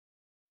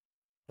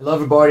Hello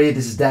everybody,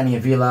 this is Danny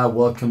Avila.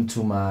 Welcome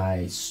to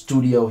my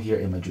studio here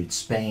in Madrid,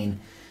 Spain.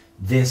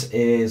 This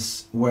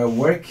is where I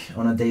work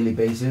on a daily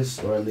basis,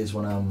 or at least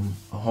when I'm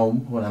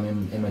home, when I'm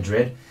in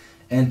Madrid.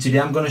 And today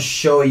I'm going to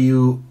show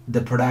you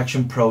the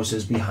production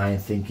process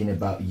behind Thinking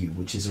About You,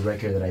 which is a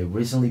record that I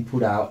recently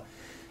put out.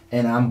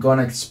 And I'm going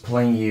to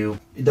explain you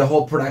the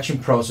whole production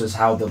process,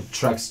 how the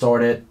track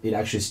started. It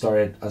actually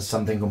started as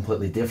something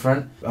completely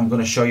different. I'm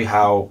going to show you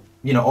how,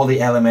 all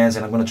the elements,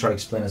 and I'm going to try to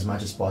explain as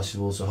much as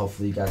possible, so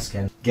hopefully you guys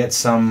can get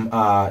some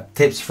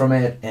tips from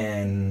it.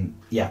 And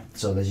yeah,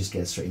 so let's just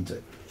get straight into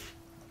it.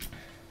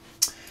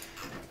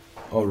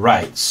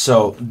 Alright,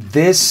 so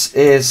this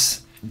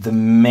is the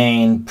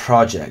main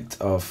project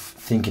of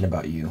Thinking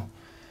About You,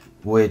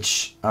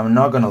 which I'm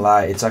not going to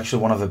lie, it's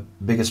actually one of the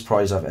biggest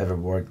projects I've ever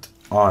worked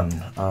on.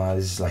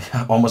 This is like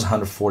almost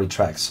 140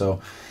 tracks,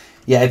 so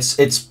yeah,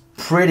 it's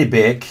pretty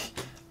big.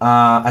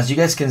 As you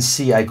guys can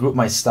see, I group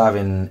my stuff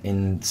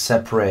in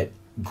separate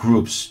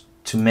groups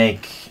to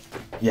make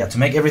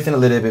everything a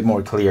little bit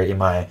more clear in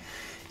my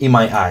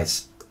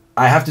eyes.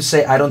 I have to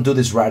say I don't do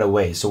this right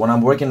away. So when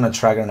I'm working on a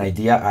track or an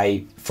idea,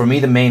 for me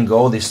the main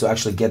goal is to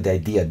actually get the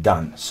idea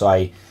done. So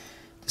I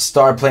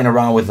start playing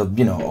around with a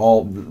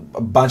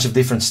bunch of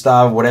different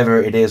stuff,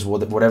 whatever it is,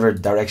 whatever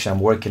direction I'm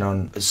working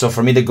on. So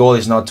for me the goal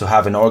is not to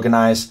have an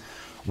organized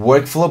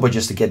workflow, but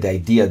just to get the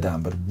idea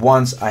done. But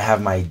once I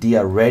have my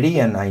idea ready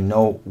and I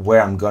know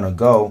where I'm gonna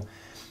go,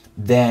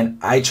 then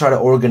I try to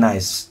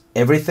organize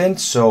everything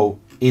so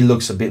it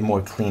looks a bit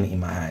more clean in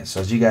my eyes. So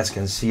as you guys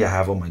can see, I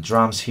have all my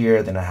drums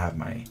here, then I have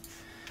my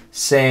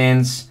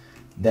synths,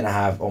 then I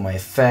have all my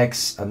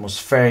effects,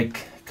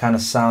 atmospheric kind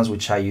of sounds,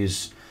 which I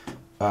use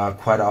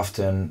quite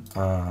often.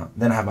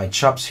 Then I have my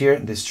chops here.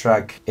 This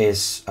track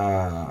is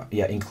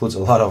includes a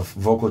lot of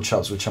vocal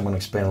chops, which I'm going to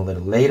explain a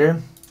little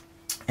later.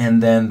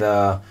 And then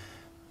the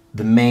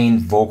main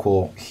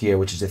vocal here,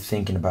 which is the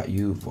Thinking About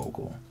You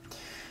vocal.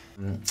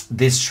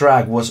 This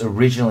track was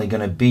originally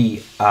going to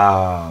be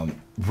a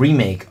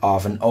remake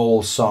of an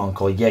old song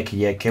called Yeke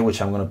Yeke,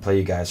 which I'm going to play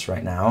you guys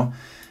right now.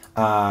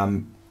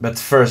 But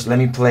first, let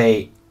me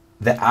play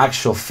the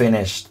actual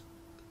finished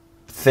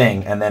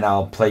thing, and then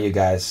I'll play you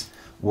guys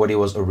what it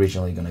was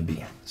originally going to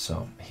be.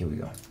 So here we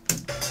go.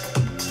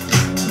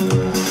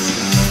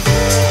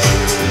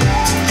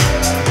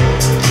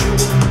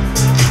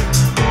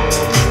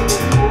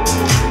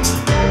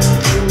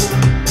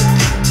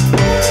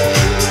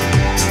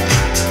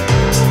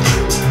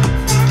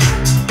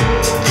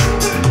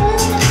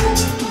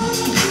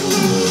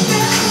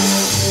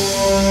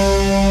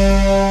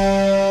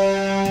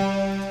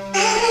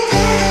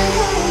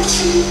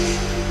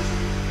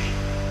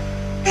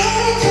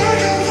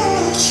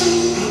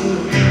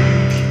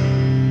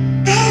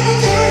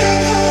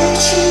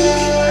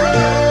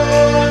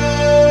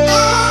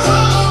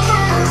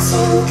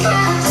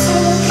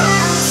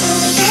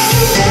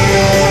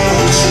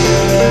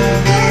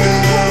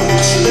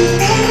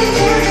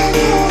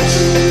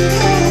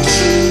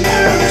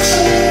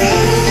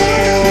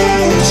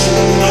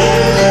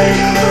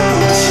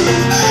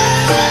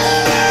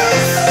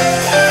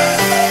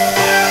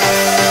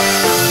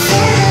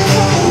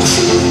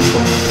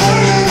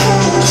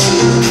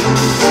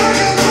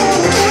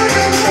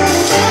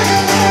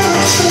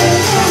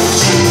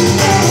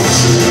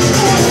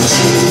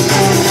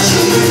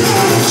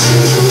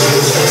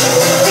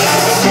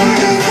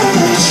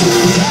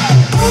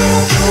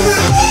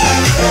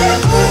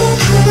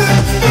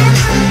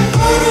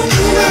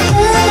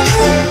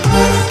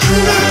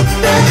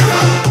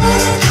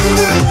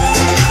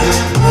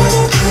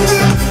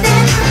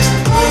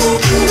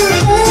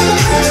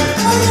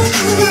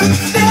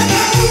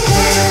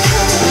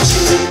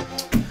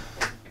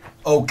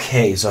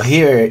 Okay, so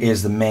here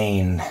is the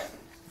main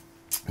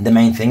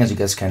thing, as you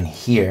guys can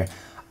hear.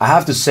 I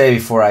have to say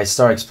before I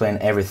start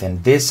explaining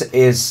everything, this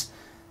is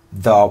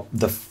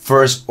the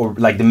first, or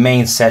like the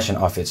main session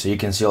of it, so you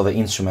can see all the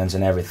instruments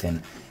and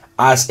everything.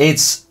 As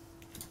it's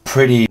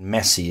pretty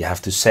messy, I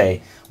have to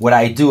say, what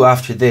I do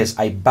after this,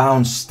 I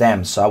bounce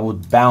stems. So I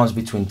would bounce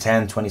between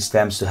 10 20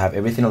 stems to have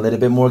everything a little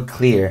bit more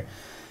clear.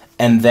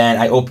 And then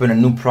I open a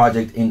new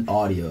project in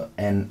audio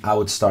and I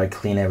would start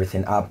cleaning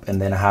everything up,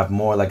 and then I have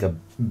more like a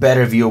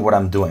better view of what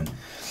I'm doing.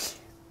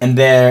 And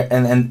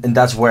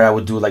that's where I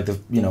would do like the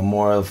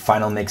more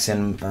final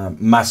mixing,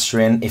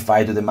 mastering. If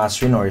I do the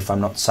mastering, or if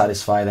I'm not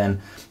satisfied, then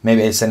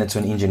maybe I send it to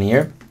an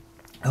engineer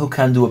who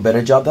can do a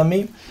better job than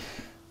me.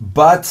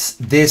 But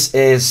this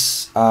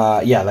is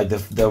like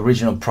the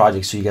original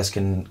project, so you guys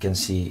can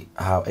see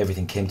how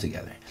everything came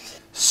together.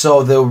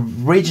 So the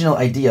original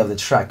idea of the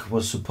track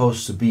was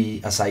supposed to be,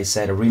 as I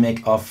said, a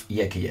remake of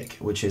Yeke Yeke,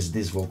 which is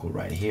this vocal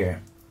right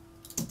here.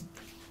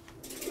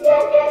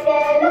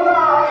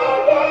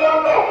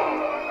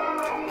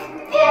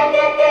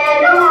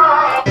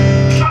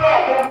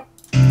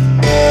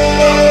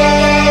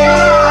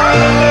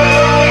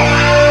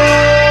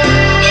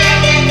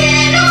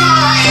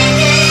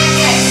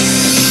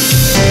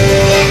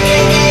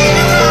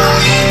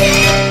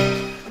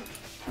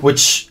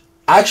 Which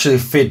actually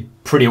fit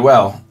pretty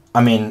well.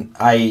 I mean,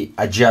 I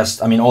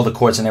adjust, I mean, all the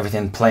chords and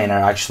everything playing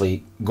are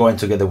actually going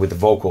together with the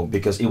vocal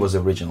because it was the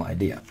original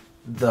idea.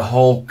 The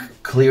whole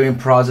clearing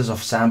process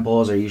of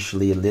samples are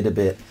usually a little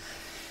bit,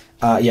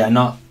 yeah,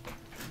 not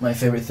my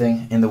favorite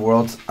thing in the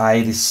world.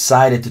 I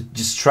decided to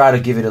just try to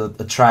give it a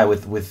try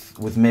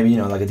with maybe, you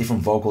know, like a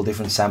different vocal,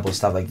 different sample,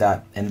 stuff like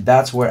that. And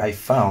that's where I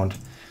found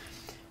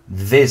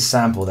this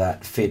sample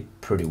that fit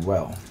pretty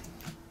well.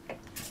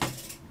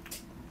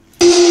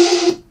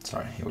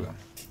 Sorry, here we go.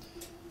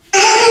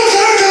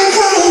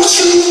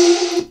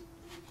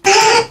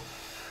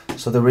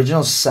 So the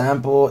original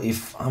sample,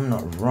 if I'm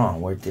not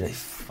wrong, where did I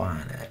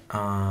find it?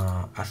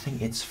 I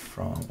think it's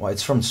from, well,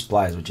 it's from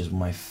Splice, which is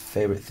my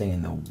favorite thing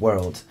in the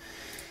world.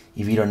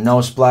 If you don't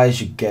know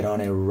Splice, you get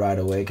on it right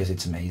away because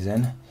it's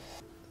amazing.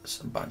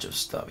 There's a bunch of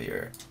stuff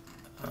here.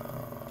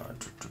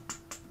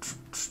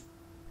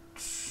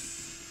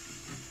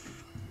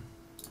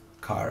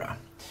 Cara.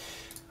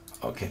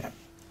 Okay.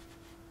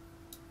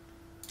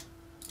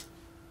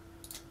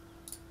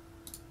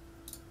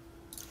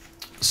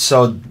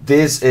 So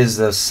this is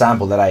the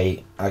sample that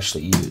I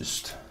actually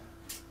used.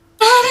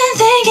 I've been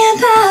thinking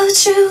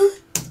about you.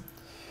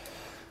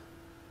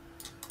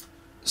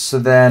 So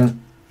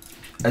then,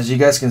 as you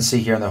guys can see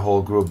here in the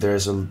whole group,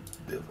 there's a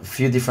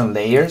few different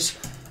layers,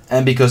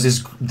 and because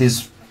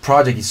this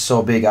project is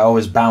so big, I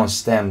always bounce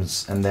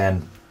stems and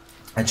then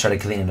I try to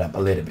clean it up a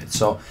little bit.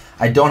 So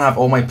I don't have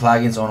all my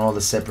plugins on all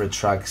the separate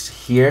tracks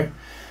here,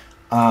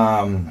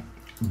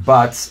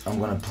 but I'm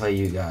gonna play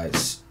you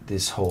guys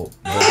this whole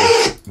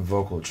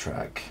vocal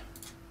track.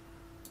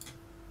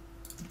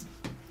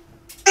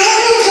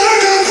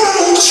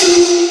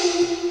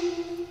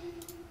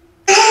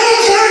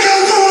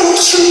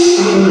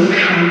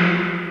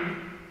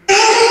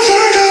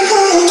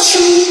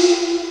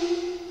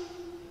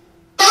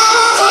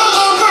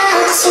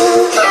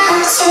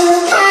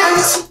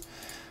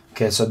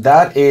 Okay, so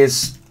that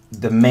is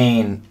the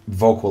main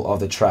vocal of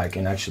the track,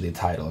 and actually the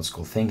title is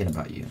called Thinking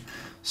About You.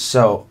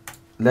 So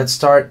let's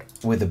start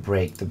with the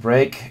break. The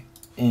break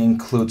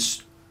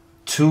includes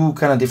two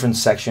kind of different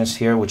sections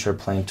here, which are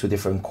playing two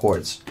different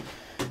chords.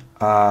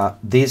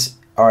 These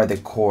are the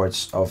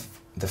chords of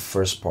the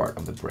first part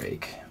of the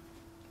break.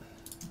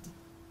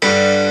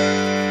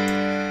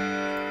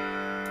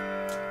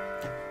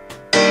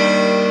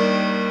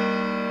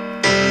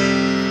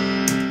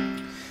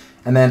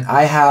 And then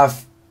I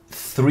have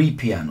three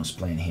pianos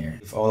playing here.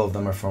 All of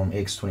them are from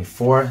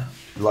X24,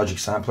 Logic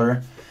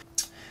sampler,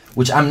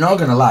 which I'm not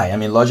gonna lie, I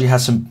mean, Logic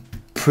has some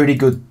pretty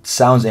good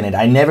sounds in it.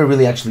 I never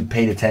really actually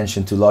paid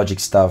attention to Logic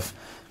stuff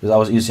because I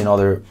was using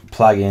other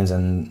plugins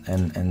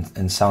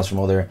and sounds from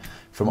other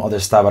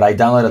stuff, but I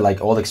downloaded like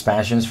all the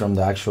expansions from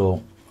the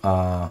actual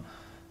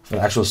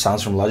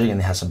sounds from Logic, and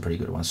it has some pretty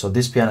good ones. So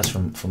this piano is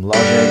from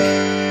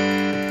Logic.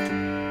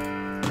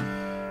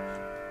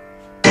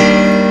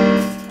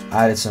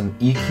 I added some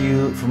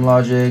EQ from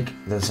Logic.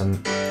 There's some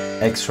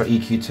extra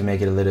EQ to make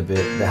it a little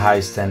bit, the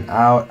highs stand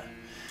out.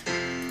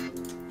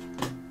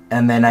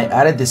 And then I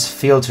added this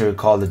filter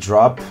called the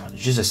drop.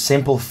 It's just a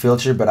simple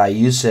filter, but I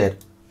use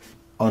it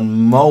on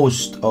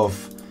most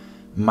of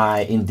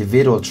my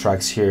individual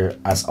tracks here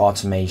as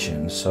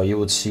automation. So you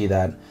would see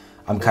that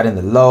I'm cutting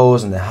the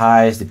lows and the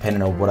highs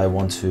depending on what I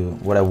want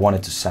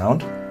it to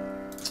sound.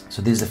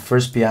 So this is the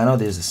first piano,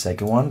 this is the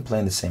second one,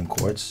 playing the same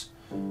chords.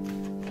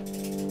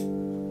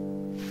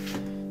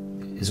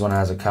 This one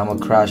has a camel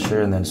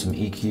crasher and then some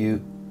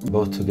EQ,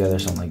 both together,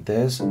 something like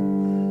this.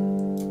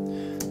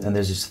 And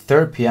there's this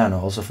third piano,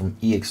 also from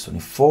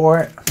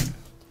EX24.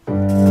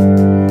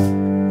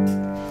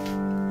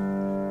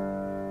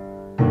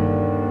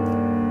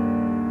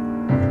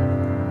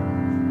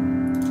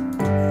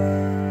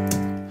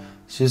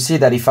 So you see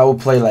that if I would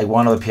play like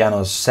one of the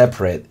pianos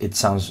separate, it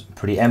sounds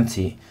pretty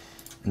empty.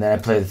 And then I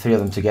play the three of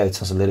them together, it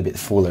sounds a little bit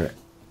fuller.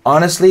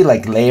 Honestly,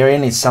 like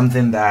layering is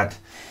something that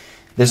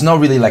there's not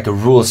really like a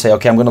rule, say,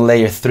 okay, I'm gonna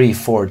layer 3,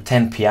 4,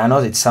 10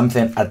 pianos. It's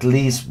something, at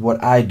least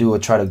what I do, I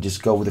try to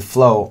just go with the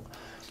flow.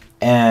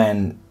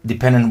 And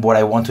depending on what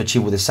I want to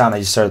achieve with the sound, I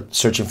just start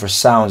searching for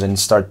sounds and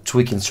start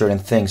tweaking certain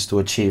things to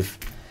achieve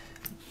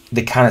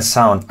the kind of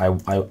sound I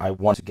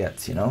want to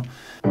get, you know?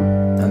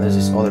 And there's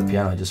this other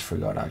piano I just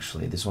forgot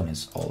actually. This one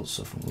is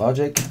also from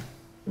Logic.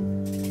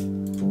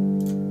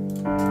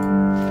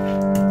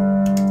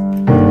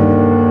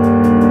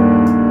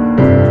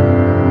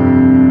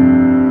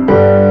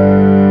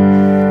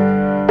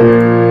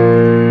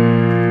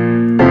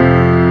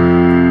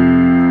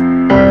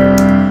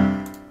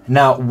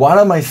 Now, one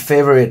of my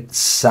favorite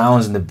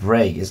sounds in the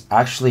break is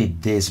actually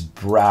this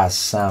brass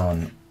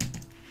sound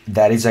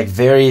that is like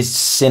very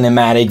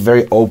cinematic,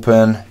 very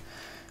open,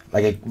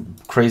 like a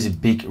crazy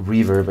big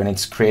reverb, and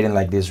it's creating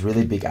like this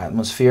really big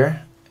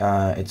atmosphere.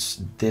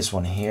 It's this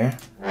one here.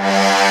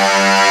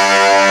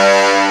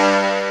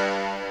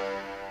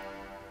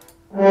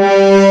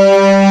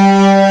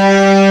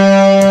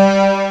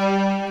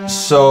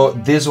 So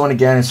this one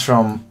again is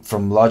from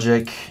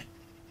Logic.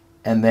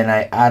 And then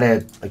I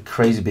added a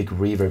crazy big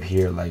reverb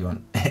here, like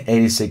on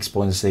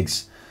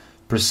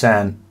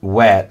 86.6%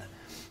 wet.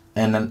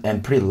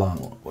 and pretty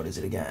long. What is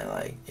it again?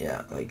 Like,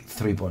 yeah, like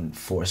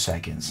 3.4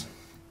 seconds.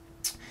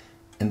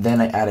 And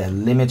then I added a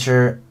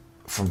limiter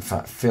from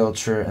fat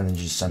filter, and then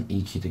just some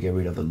EQ to get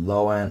rid of the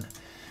low end.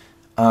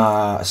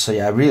 So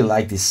yeah, I really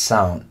like this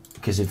sound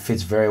because it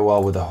fits very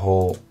well with the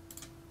whole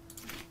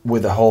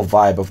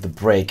vibe of the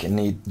break, and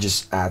it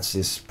just adds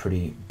this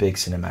pretty big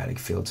cinematic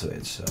feel to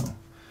it. So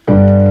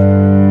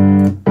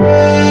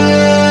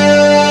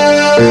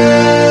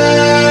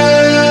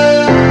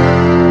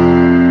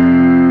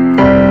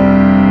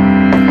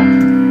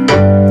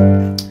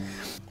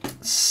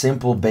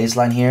simple bass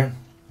line here.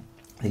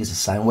 I think it's a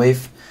sine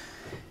wave.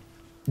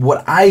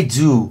 What I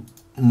do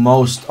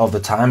most of the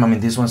time, I mean,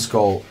 this one's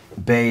called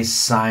Bass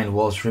Sine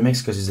Waltz Remix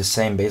because it's the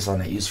same bass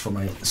line I use for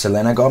my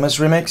Selena Gomez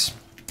remix.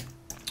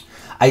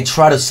 I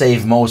try to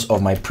save most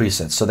of my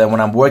presets so that when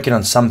I'm working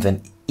on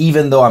something,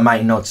 even though I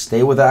might not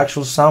stay with the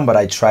actual sound, but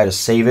I try to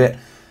save it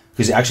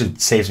because it actually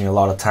saves me a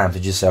lot of time to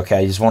just say, okay,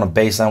 I just want a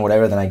bass line,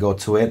 whatever, then I go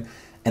to it.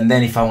 And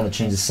then if I want to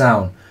change the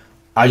sound,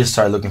 I just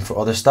start looking for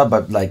other stuff,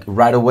 but like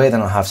right away,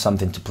 then I'll have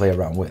something to play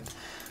around with.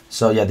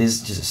 So yeah, this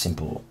is just a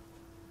simple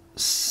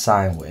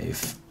sine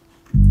wave.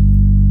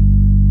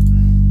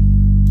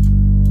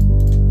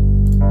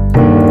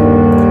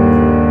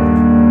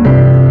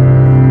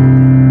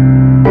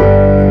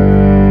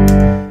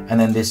 And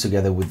then this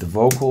together with the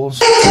vocals.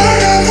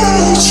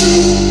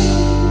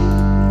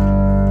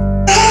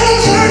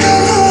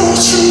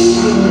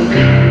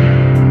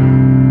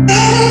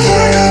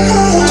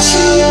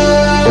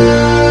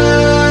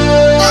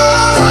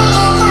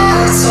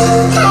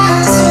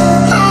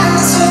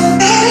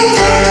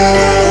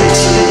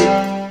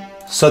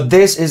 So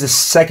this is the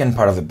second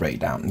part of the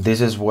breakdown.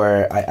 This is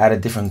where I added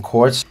different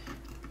chords.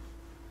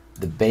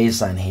 The bass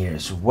line here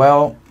as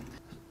well.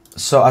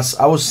 So as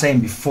I was saying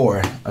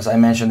before, as I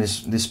mentioned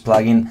this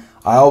plugin,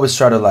 I always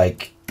try to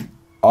like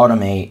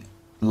automate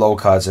low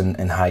cuts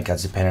and high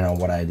cuts depending on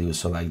what I do.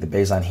 So like the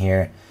bass line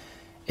here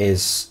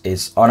is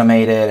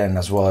automated, and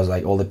as well as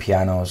like all the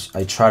pianos.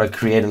 I try to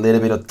create a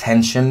little bit of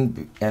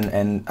tension,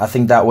 and I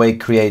think that way it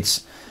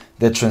creates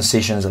the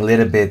transitions a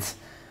little bit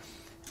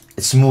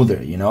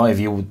smoother, you know. If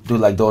you do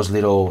like those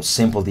little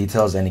simple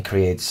details, then it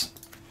creates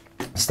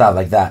stuff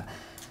like that.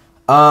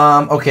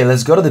 Okay,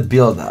 let's go to the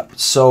build up.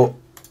 So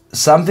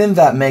something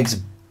that makes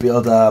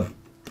build up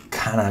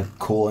kind of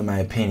cool in my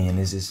opinion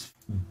is this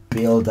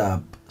build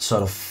up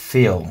sort of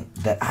feel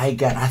that I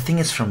got. I think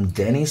it's from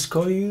Dennis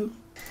Koyu.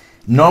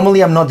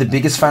 Normally I'm not the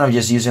biggest fan of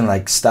just using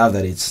like stuff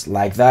that it's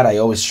like that. I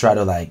always try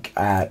to like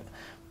add,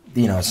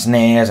 you know,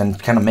 snares and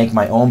kind of make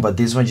my own, but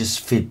this one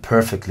just fit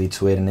perfectly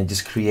to it, and it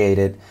just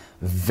created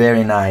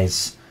very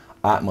nice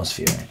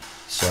atmosphere.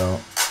 So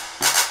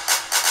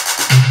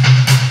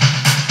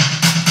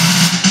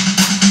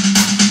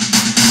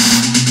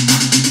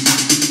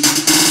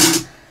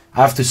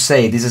I have to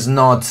say, this is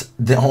not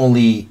the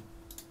only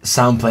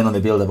sound playing on the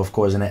build-up, of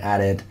course, and I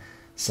added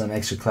some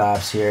extra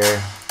claps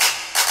here.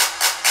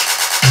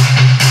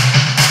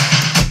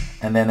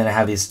 And then I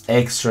have these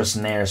extra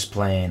snares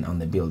playing on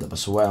the build-up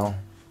as well.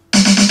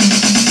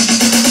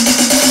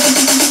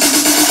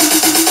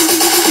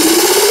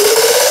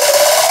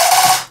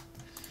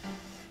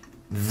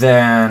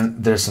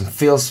 Then there's some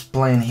fills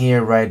playing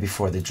here right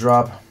before the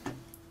drop.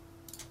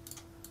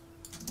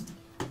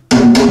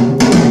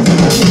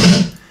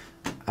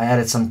 I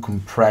added some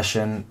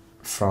compression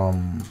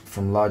from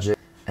Logic,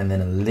 and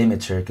then a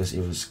limiter because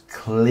it was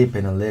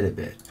clipping a little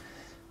bit.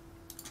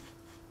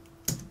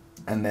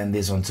 And then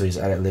this one too is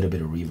added a little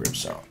bit of reverb.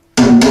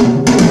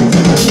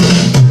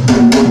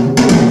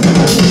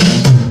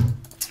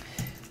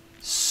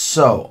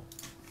 So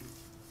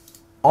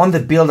on the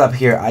build up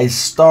here, I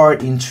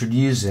start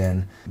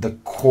introducing the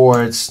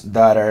chords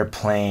that are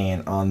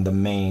playing on the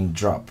main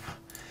drop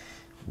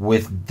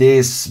with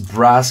this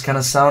brass kind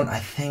of sound. I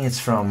think it's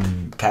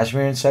from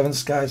Kashmir and Seven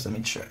Skies. Let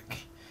me check.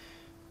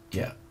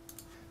 Yeah,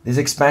 this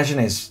expansion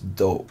is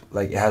dope.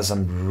 Like, it has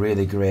some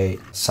really great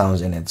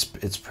sounds in it.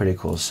 It's pretty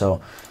cool.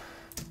 So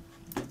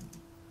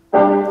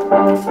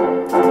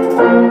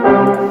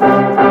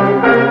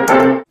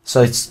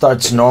it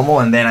starts normal,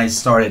 and then I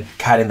started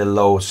cutting the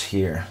lows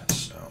here.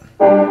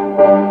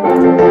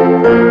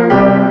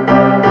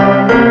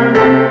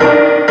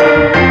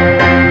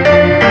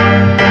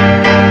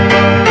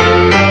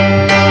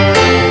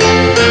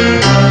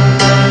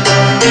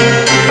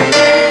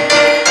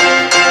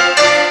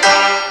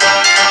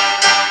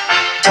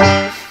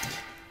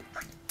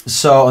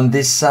 So on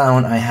this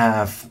sound I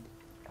have,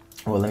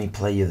 well, let me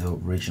play you the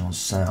original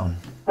sound.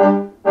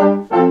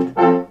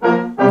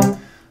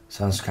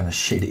 Sounds kind of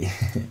shitty.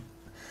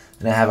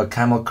 Then I have a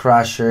Camel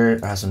Crusher.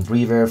 I have some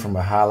reverb from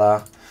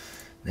Valhalla.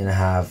 Then I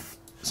have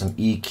some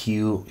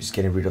EQ, just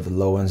getting rid of the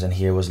low ends, and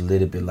here was a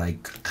little bit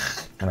like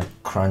kind of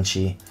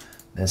crunchy.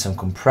 Then some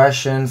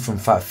compression from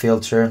Fat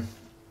Filter.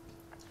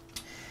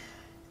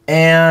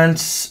 And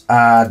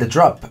the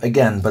drop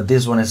again, but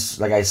this one is,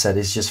 like I said,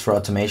 it's just for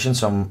automation,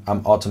 so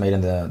I'm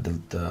automating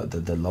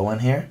the low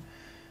end here.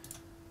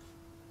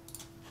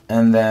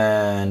 And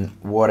then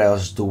what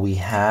else do we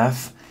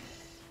have?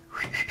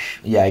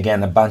 Yeah,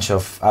 again, a bunch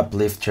of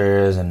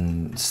uplifters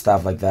and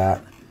stuff like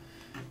that.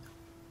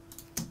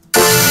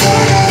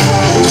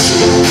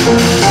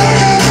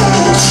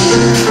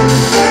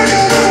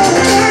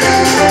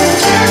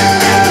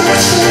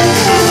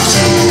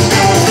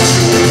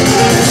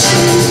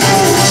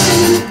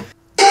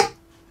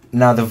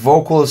 Now the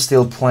vocal is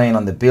still playing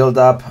on the build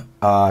up,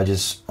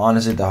 just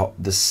honestly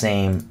the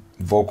same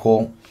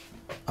vocal,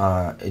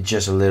 it's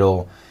just a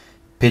little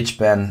pitch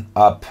bend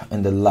up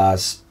in the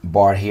last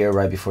bar here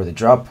right before the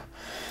drop.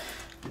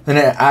 Then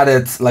I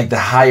added like the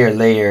higher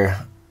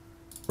layer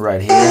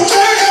right here.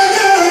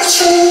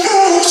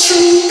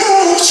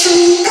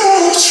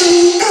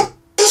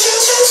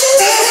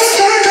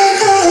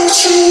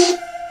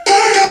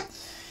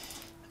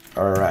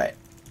 Alright,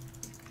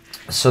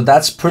 so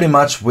that's pretty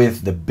much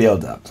with the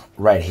build up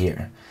right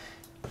here.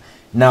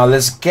 Now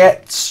let's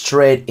get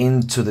straight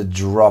into the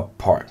drop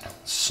part.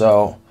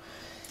 So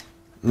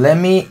let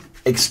me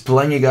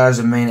explain you guys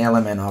the main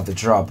element of the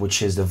drop,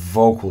 which is the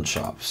vocal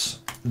chops.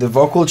 The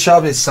vocal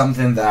chop is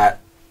something that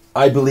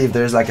I believe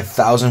there's like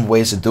 1,000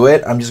 ways to do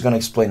it. I'm just gonna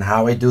explain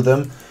how I do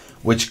them,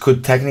 which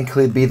could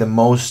technically be the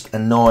most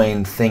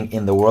annoying thing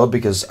in the world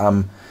because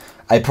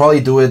I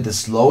probably do it the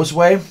slowest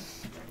way,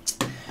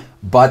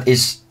 but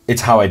it's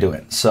how I do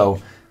it.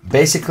 So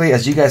basically,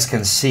 as you guys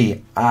can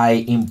see,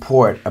 I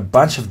import a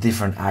bunch of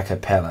different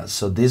acapellas.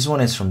 So this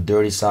one is from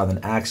Dirty Southern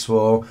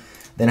Axwell.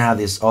 Then I have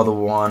this other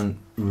one,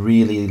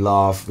 Really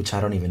Love, which I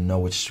don't even know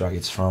which track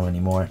it's from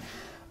anymore.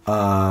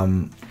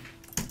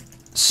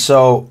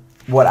 So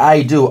what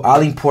I do,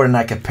 I'll import an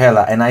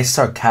acapella and I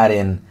start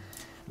cutting,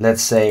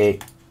 let's say,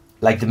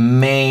 like the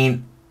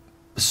main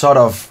sort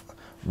of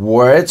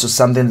words or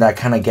something that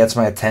kind of gets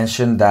my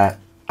attention that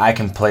I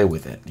can play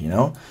with it, you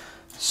know?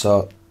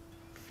 So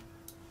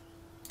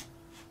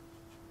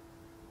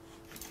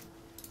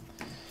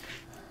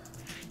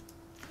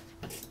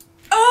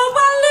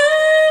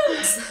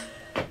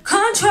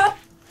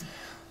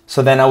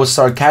So then I would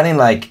start cutting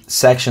like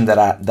sections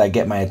that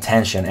get my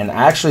attention, and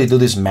I actually do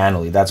this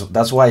manually.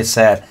 That's why I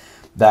said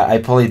that I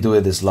probably do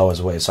it the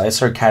slowest way. So I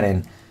start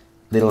cutting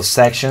little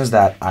sections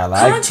that I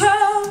like.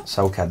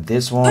 So I'll cut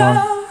this one,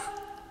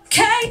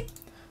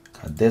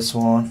 cut this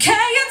one,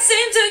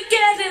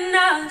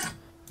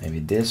 maybe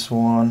this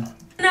one.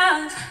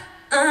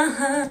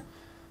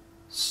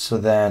 So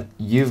then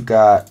you've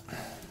got,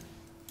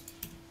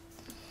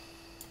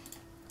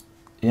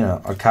 you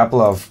know, a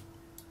couple of,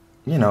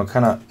 you know,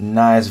 kind of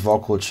nice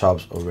vocal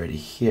chops already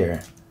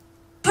here.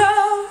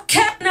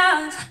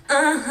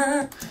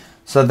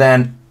 So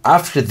then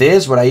after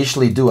this, what I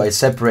usually do, I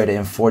separate it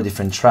in 4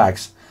 different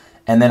tracks,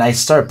 and then I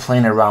start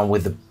playing around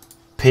with the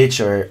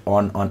pitch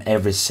on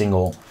every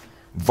single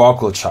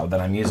vocal chop that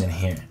I'm using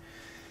here.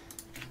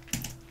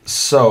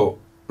 So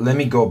let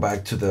me go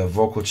back to the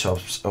vocal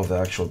chops of the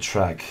actual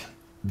track.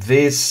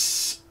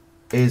 This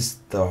is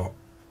the,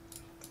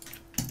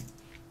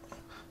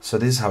 so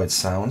this is how it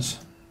sounds.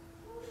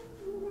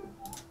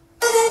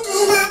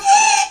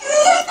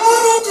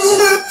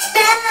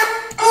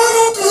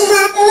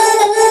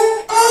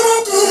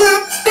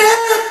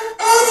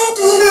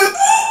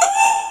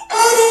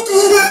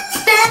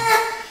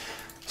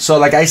 So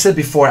like I said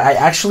before, I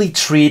actually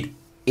treat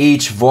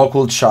each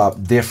vocal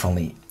chop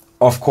differently.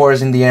 Of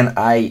course, in the end,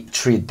 I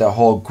treat the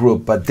whole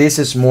group, but this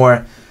is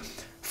more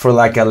for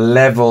like a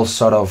level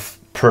sort of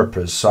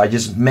purpose. So I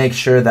just make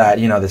sure that,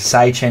 you know, the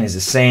sidechain is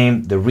the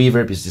same, the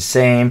reverb is the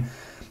same,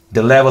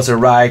 the levels are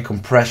right,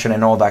 compression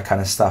and all that kind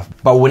of stuff.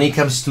 But when it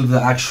comes to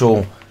the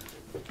actual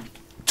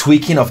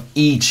tweaking of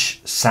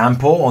each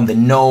sample on the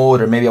note,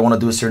 or maybe I want to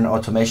do a certain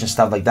automation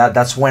stuff like that,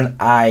 that's when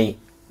I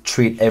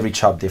treat every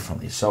chop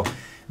differently. So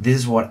this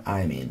is what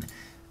I mean.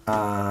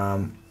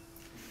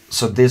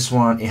 So this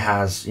one, it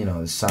has, you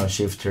know, the sound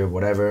shifter,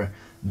 whatever.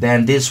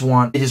 Then this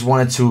one, I just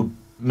wanted to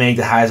make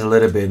the highs a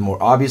little bit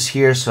more obvious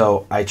here,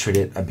 so I treat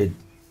it a bit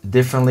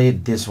differently.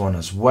 This one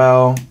as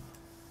well.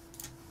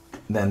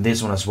 Then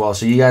this one as well.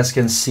 So you guys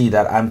can see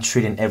that I'm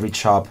treating every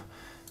chop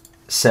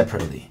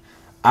separately.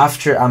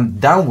 After I'm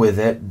done with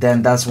it,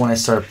 then that's when I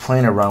start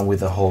playing around with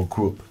the whole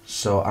group.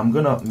 So I'm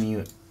gonna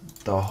mute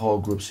the whole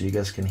group so you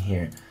guys can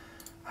hear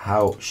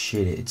how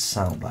shitty it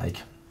sounds like.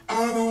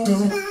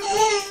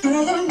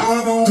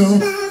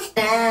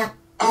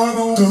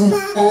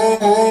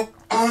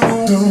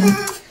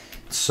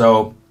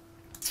 So,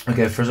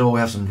 okay, first of all, we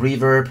have some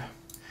reverb,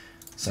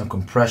 some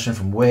compression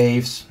from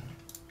waves,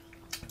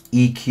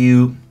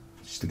 EQ,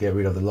 just to get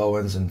rid of the low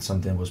ends, and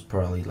something was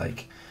probably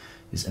like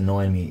is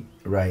annoying me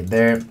right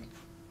there.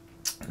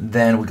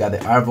 Then we got the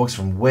Artbox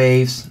from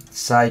waves,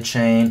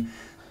 sidechain.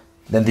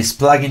 Then this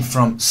plugin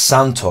from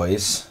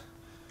Soundtoys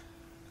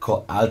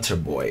called Alter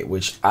Boy,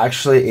 which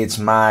actually it's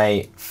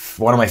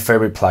one of my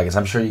favorite plugins.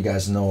 I'm sure you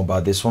guys know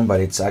about this one, but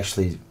it's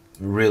actually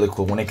really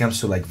cool. When it comes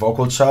to like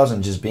vocal chops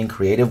and just being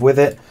creative with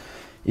it,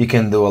 you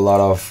can do a lot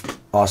of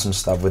awesome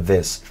stuff with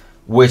this,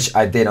 which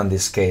I did on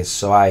this case.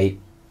 So I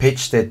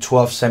pitched it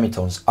 12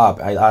 semitones up.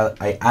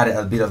 I added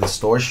a bit of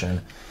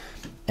distortion,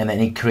 and then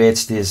it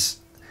creates this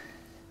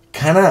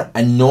kind of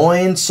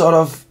annoying sort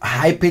of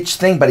high pitch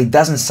thing, but it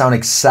doesn't sound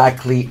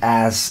exactly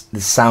as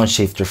the sound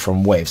shifter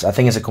from Waves. I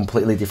think it's a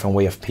completely different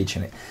way of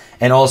pitching it.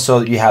 And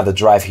also you have the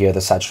drive here,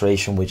 the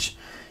saturation, which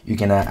you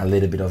can add a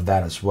little bit of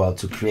that as well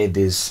to create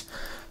this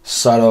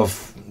sort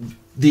of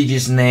DJ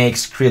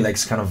Snakes,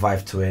 Skrillex kind of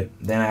vibe to it.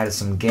 Then I added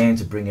some gain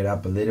to bring it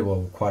up a little,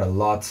 well, quite a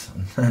lot,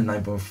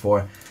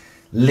 9.4.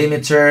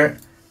 Limiter.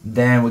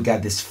 Then we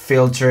got this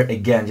filter,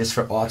 again, just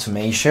for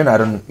automation. I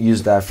don't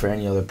use that for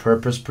any other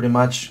purpose, pretty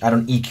much. I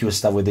don't EQ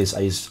stuff with this,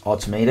 I just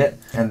automate it.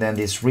 And then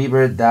this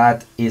reverb,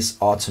 that is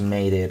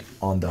automated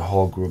on the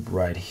whole group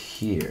right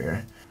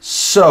here.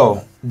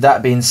 So,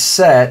 that being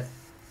said,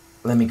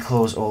 let me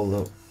close all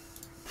the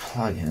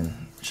plugin,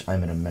 which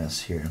I'm in a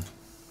mess here.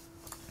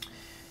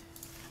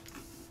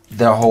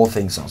 The whole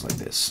thing sounds like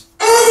this.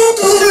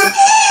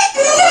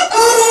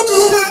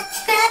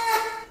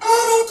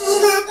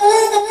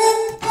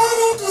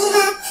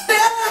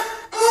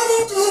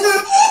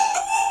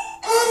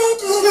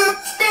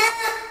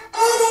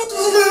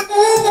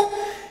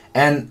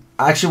 And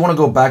I actually want to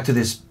go back to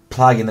this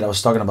plugin that I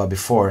was talking about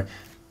before.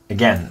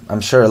 Again, I'm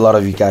sure a lot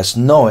of you guys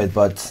know it,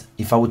 but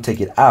if I would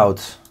take it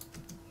out,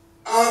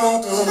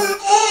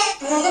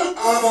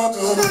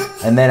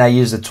 and then I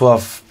use the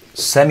 12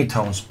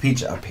 semitones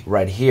pitch up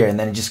right here, and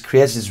then it just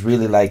creates this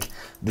really like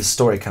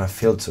distorted kind of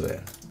feel to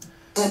it.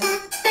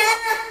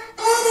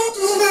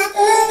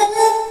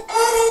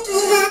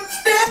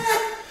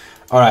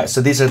 Alright,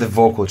 so these are the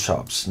vocal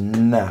chops.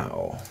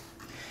 Now,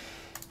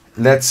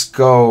 let's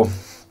go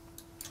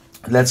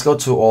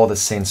to all the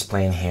synths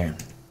playing here.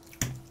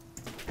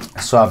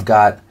 So I've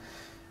got,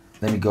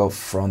 let me go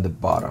from the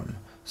bottom.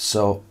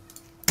 So,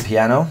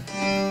 piano.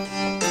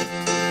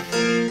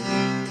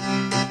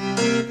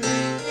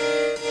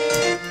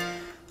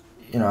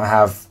 You know, I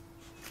have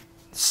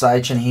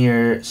sidechain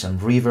here, some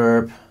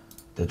reverb,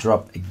 the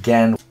drop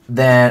again.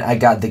 Then I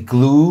got the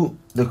glue,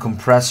 the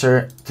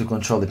compressor to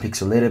control the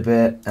picks a little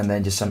bit, and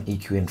then just some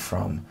EQing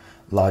from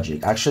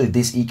Logic. Actually,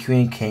 this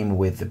EQing came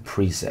with the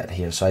preset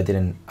here, so I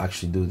didn't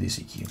actually do this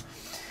EQ.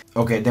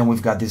 Okay, then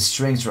we've got these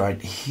strings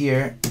right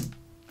here,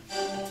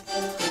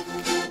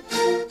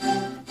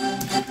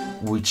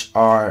 which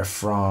are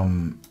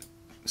from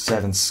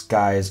Seven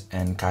Skies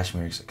and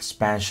Kashmir's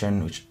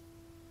Expansion, which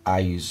I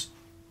use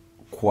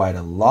quite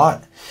a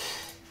lot.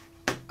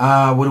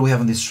 What do we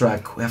have on this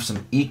track? We have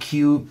some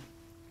EQ,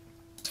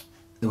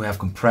 then we have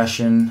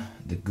compression,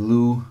 the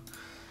glue,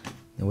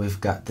 then we've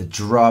got the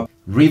drop,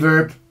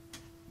 reverb,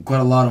 quite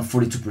a lot on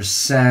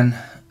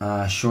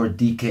 42%, short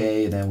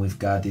decay, then we've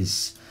got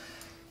this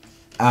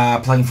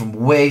plugin from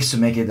Waves to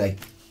make it like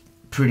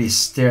pretty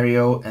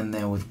stereo, and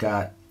then we've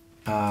got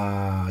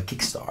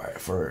Kickstart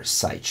for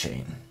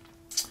sidechain.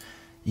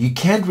 You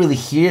can't really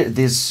hear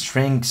these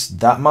strings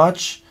that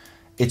much.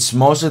 It's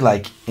mostly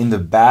like in the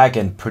back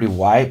and pretty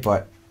white,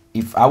 but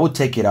if I would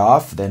take it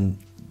off, then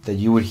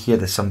you would hear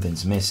that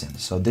something's missing.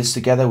 So this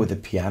together with the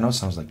piano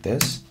sounds like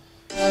this.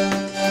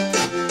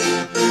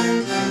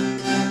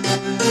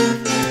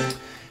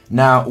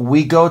 Now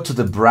we go to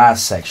the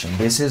brass section.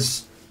 This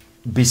is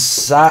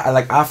beside,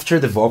 like after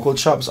the vocal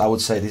chops, I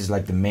would say this is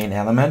like the main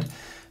element.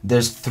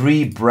 There's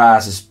 3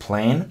 brasses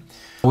playing.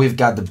 We've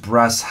got the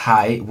brass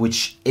high,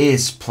 which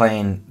is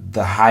playing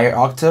the higher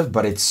octave,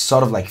 but it's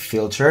sort of like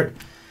filtered.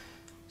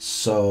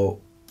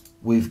 So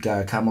we've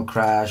got Camel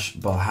Crash,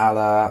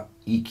 Valhalla,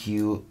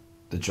 EQ,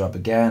 the drop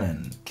again,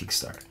 and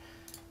Kickstart.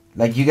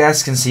 Like you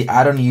guys can see,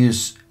 I don't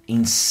use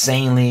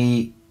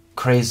insanely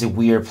crazy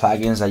weird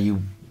plugins that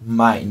you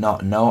might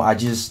not know. I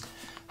just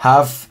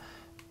have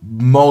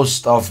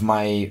most of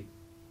my,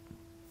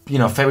 you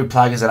know, favorite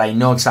plugins that I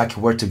know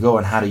exactly where to go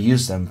and how to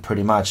use them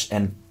pretty much,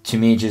 and to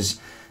me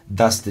just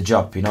does the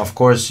job. You know, of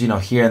course, you know,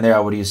 here and there I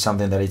would use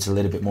something that it's a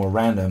little bit more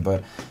random,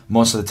 but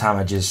most of the time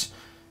I just,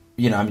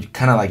 you know, I'm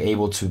kind of like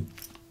able to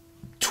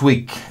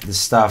tweak the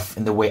stuff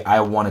in the way I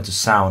want it to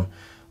sound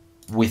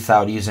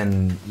without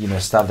using, you know,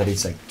 stuff that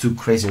it's like too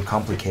crazy or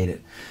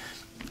complicated.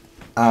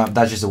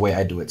 That's just the way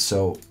I do it.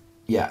 So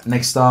yeah,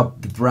 next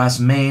up, the brass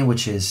main,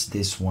 which is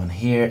this one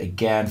here,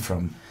 again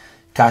from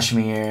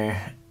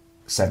Kashmir,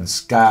 Seven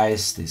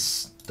Skies,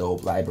 this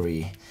dope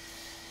library.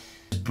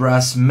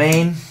 Brass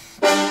main.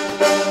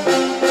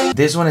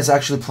 This one is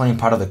actually playing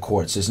part of the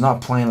chord, so it's not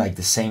playing like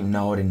the same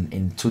note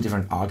in 2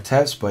 different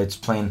octaves, but it's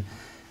playing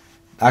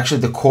actually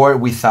the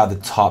chord without the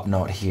top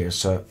note here,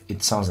 so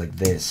it sounds like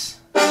this.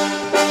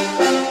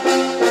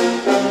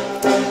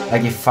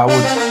 Like if I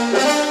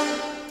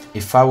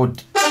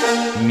would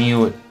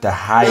mute the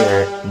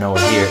higher note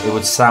here, it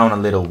would sound a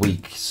little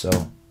weak, so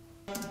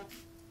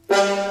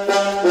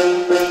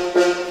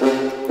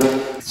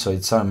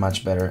it sounds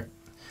much better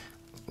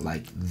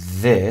like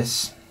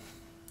this.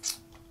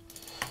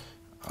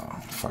 Oh,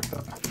 fucked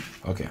up.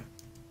 Okay.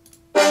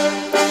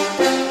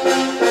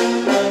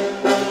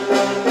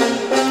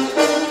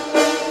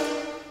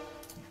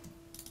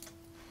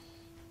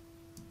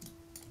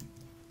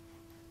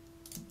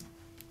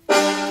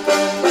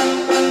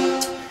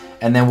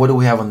 And then what do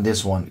we have on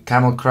this one?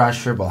 Camel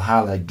Crasher,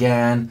 Valhalla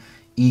again,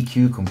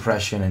 EQ,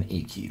 compression, and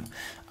EQ.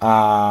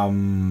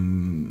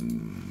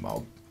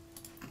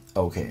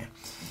 Okay.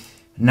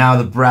 Now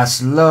the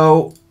brass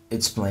low,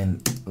 it's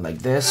playing like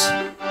this.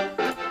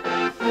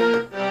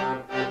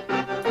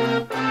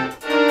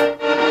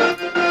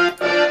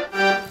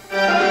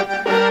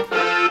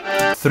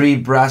 Three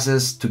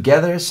brasses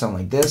together sound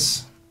like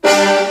this.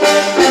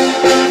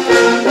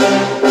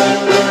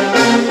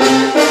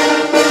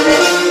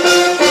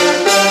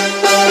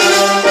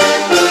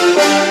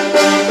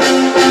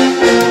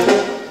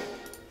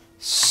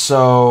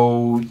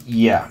 So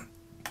yeah,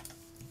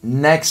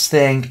 next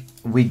thing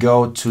we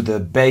go to the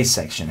bass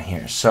section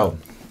here. So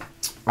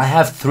I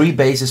have three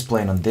basses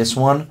playing on this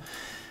one.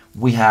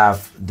 We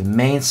have the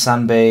main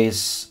sun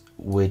bass,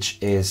 which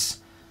is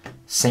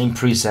same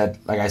preset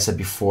like I said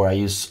before. I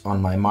use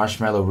on my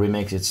Marshmallow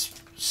remix. It's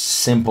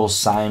simple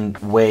sine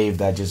wave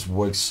that just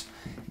works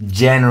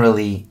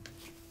generally.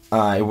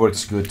 It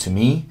works good to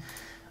me.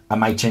 I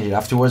might change it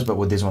afterwards, but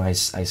with this one I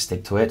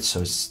stick to it.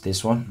 So it's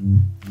this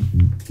one.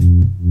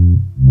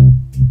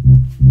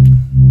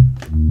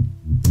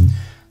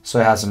 So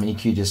it has some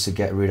EQ just to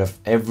get rid of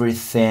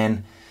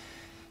everything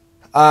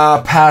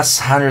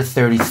past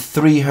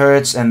 133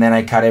 Hertz, and then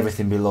I cut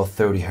everything below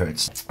 30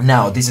 Hertz.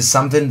 Now, this is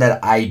something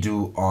that I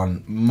do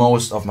on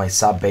most of my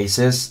sub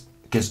basses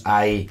because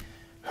I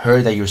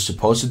heard that you're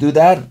supposed to do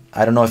that.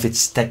 I don't know if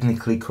it's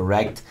technically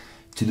correct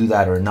to do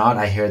that or not.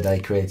 I heard that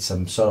it creates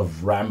some sort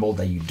of ramble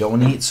that you don't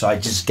need, so I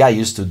just got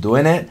used to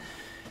doing it,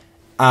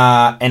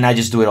 and I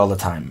just do it all the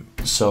time.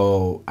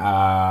 So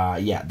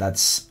yeah,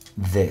 that's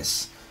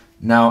this.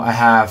 Now I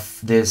have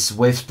this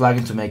waves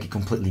plugin to make it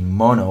completely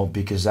mono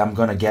because I'm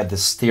gonna get the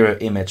stereo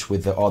image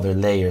with the other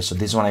layers. So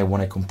this one I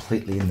want it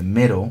completely in the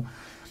middle.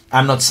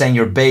 I'm not saying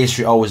your bass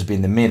should always be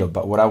in the middle,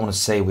 but what I want to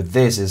say with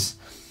this is,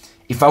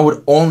 if I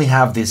would only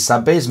have this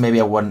sub bass, maybe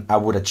I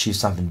would achieve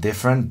something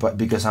different. But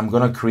because I'm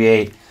gonna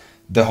create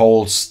the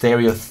whole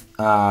stereo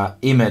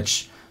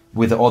image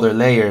with the other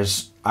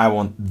layers, I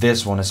want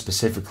this one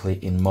specifically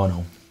in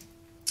mono.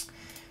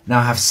 Now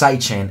I have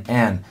sidechain,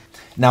 and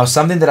now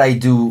something that I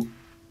do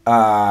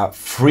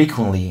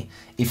frequently,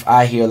 if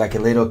I hear like a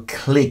little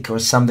click or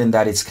something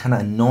that is kind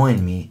of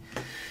annoying me,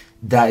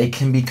 that it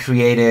can be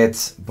created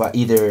by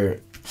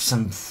either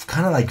some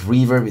kind of like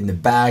reverb in the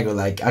back or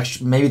like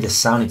actually maybe the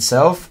sound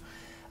itself,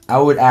 I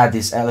would add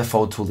this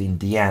LFO tool in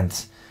the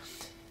end.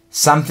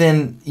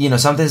 Something, you know,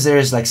 sometimes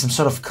there's like some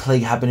sort of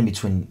click happening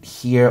between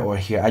here or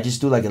here. I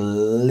just do like a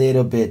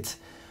little bit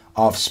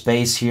of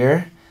space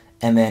here,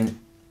 and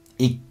then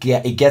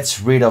it gets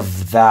rid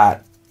of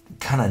that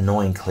kind of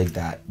annoying click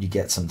that you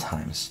get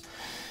sometimes,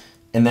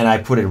 and then I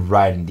put it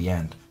right in the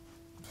end.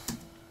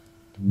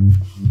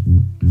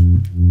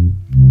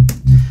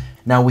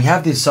 Now we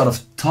have this sort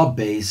of top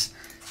bass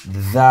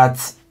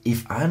that,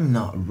 if I'm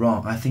not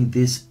wrong, I think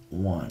this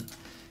one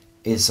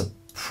is a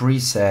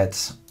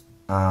preset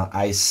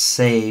I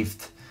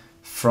saved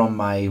from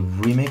my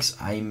remix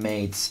I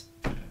made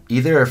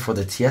either for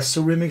the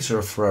Tiesto remix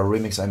or for a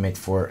remix I made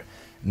for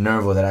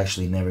Nervo that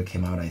actually never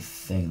came out, I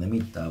think. Let me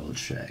double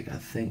check. I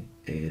think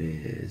it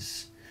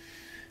is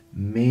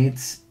mid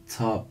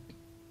top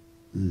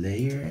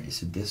layer.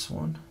 Is it this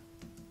one?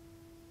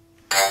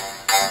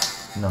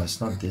 No,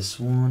 it's not this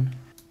one.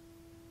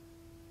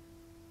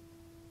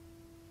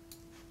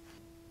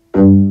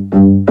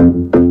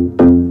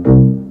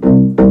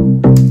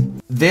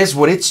 This,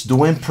 what it's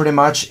doing pretty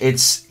much,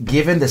 it's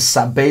giving the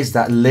sub bass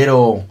that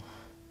little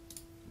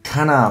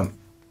kind of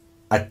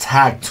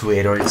attack to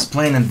it, or it's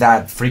playing in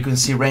that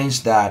frequency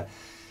range that,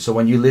 so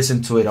when you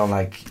listen to it on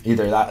like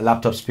either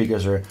laptop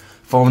speakers or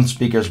phone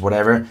speakers,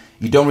 whatever,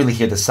 you don't really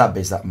hear the sub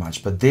bass that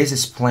much, but this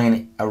is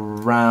playing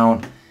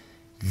around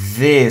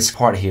this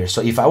part here.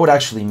 So if I would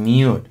actually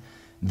mute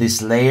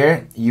this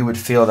layer, you would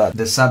feel that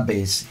the sub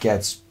bass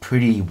gets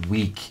pretty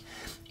weak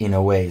in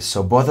a way.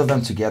 So both of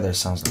them together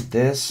sounds like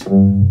this.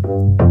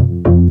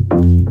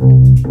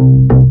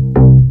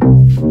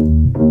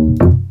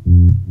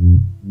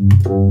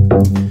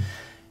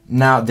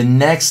 Now the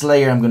next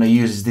layer I'm gonna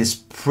use is this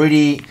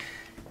pretty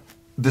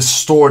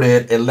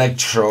distorted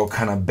electro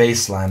kind of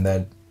bass line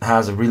that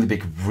has a really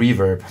big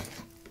reverb.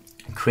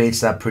 It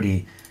creates that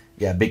pretty,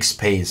 yeah, big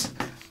space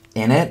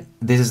in it.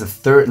 This is the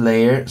third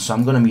layer, so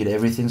I'm gonna mute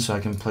everything so I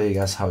can play you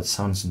guys how it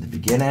sounds in the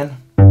beginning.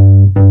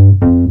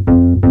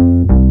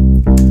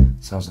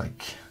 Sounds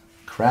like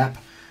crap.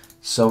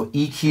 So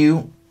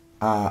EQ,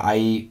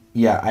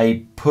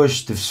 I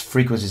pushed the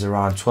frequencies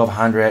around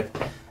 1200,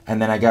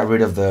 and then I got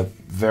rid of the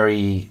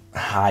very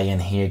high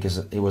end here because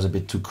it was a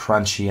bit too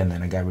crunchy, and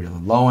then I got rid of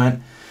the low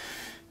end.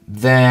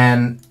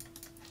 Then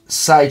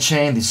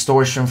sidechain,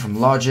 distortion from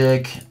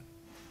Logic,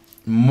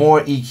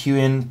 more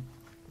EQing.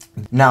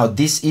 Now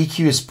this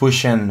EQ is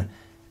pushing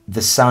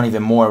the sound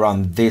even more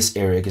around this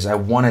area because I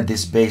wanted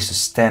this bass to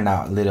stand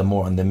out a little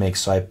more on the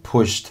mix, so I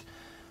pushed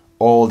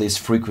all these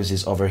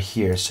frequencies over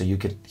here so you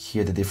could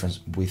hear the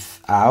difference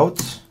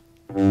without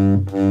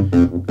and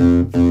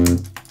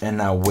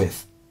now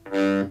with.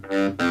 And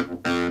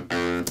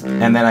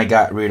then I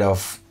got rid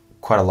of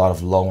quite a lot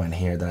of low end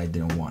here that I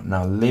didn't want.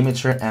 Now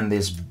limiter and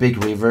this big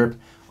reverb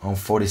on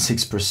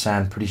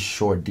 46%, pretty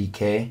short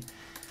decay.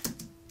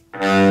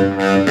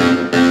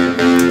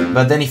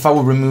 But then if I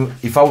would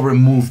remove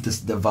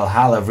the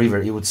Valhalla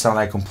reverb, it would sound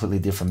like a completely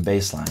different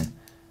bass line.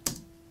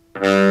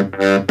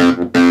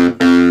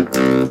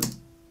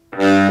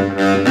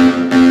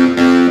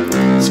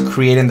 It's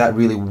creating that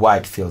really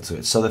white feel to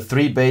it. So the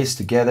three bass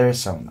together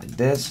sound like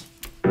this.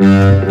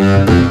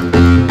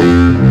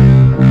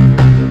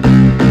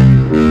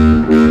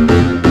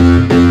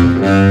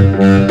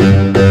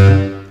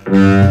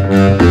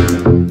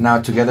 Now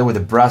together with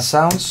the brass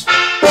sounds.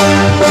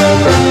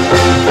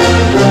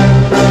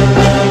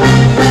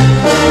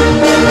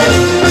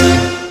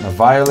 Now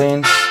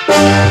violins.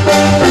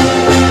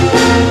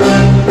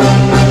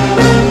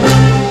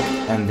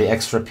 And the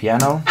extra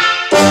piano.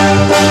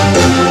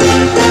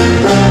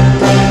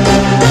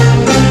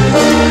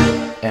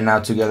 And now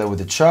together with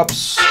the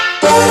chops.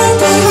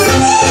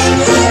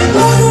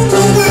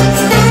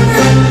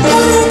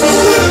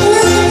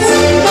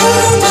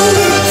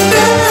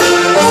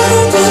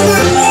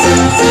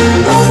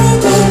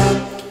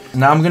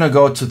 Now I'm gonna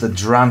go to the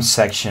drum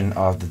section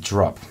of the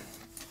drop.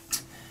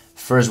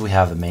 First we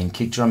have the main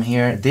kick drum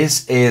here.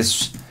 This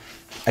is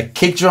a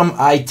kick drum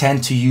I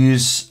tend to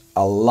use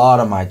a lot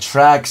of my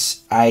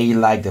tracks. I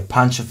like the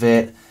punch of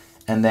it,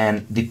 and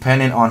then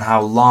depending on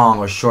how long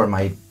or short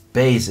my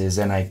bass is,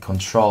 then I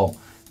control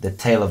the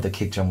tail of the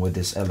kick drum with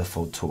this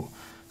LFO tool.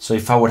 So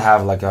if I would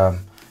have like a,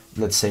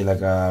 let's say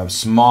like a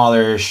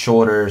smaller,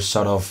 shorter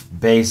sort of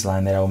bass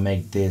line, then I'll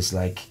make this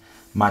like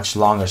much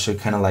longer, so it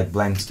kind of like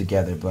blends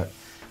together. But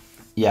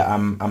yeah,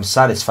 I'm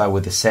satisfied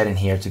with the setting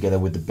here together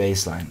with the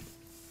bass line.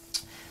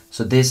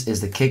 So this is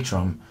the kick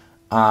drum.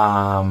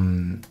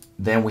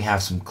 Then we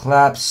have some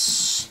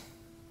claps.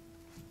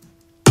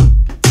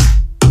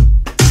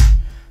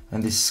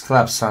 And these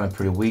claps sounded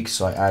pretty weak,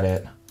 so I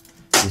added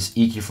this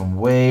EQ from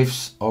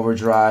Waves,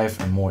 overdrive,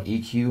 and more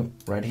EQ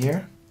right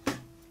here.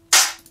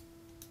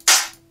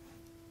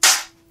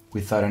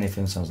 Without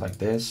anything, sounds like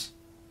this.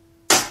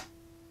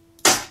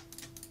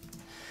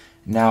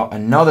 Now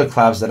another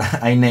claps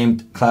that I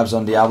named Claps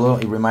on Diablo.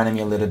 It reminded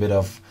me a little bit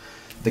of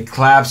the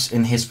claps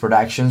in his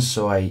productions,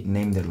 so I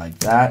named it like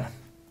that.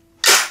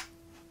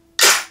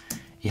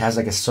 It has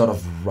like a sort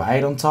of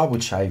ride on top,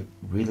 which I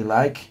really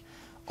like.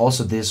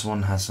 Also, this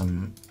one has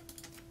some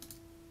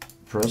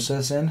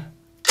processing,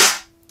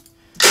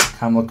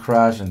 camel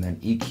crash, and then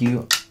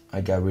EQ.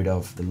 I got rid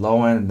of the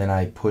low end, and then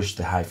I pushed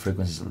the high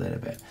frequencies a little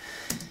bit.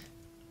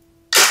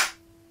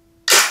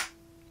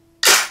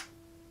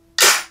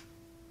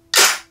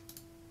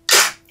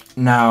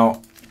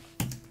 Now,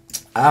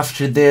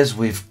 after this,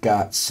 we've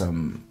got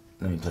some,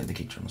 let me play the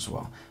kick drum as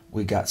well.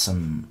 We got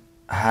some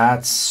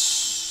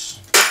hats.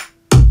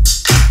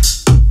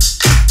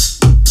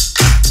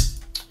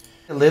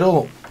 A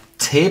little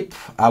tip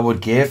I would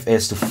give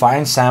is to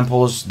find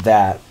samples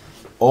that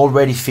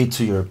already fit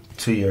to your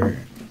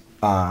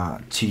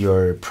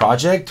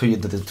project, to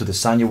the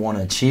sound you want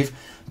to achieve,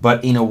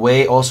 but in a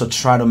way also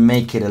try to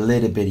make it a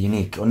little bit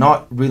unique, or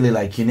not really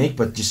like unique,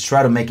 but just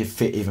try to make it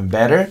fit even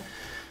better.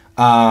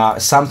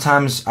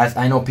 Sometimes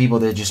I know people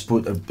that just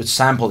put a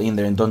sample in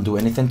there and don't do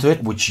anything to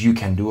it, which you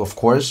can do, of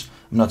course.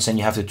 I'm not saying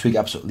you have to tweak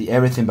absolutely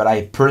everything, but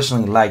I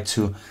personally like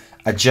to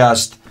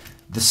adjust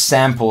the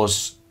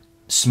samples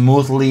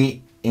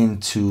smoothly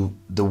into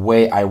the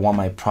way I want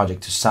my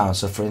project to sound.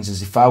 So for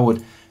instance, if I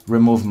would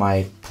remove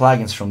my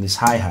plugins from these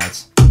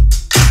hi-hats,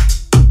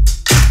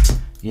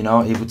 you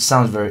know, it would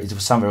sound very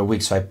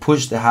weak. So I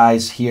pushed the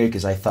highs here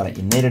because I thought I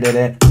needed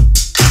it.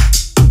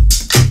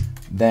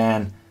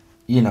 Then,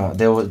 you know,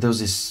 there was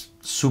this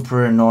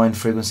super annoying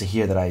frequency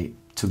here that I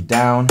took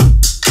down.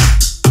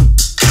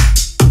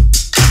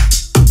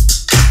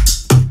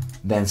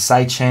 Then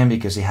sidechain,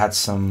 because it had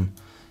some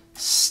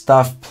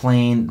stuff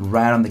playing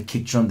right on the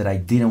kick drum that I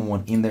didn't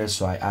want in there,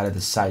 so I added the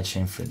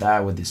sidechain for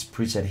that with this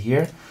preset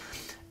here.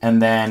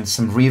 And then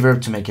some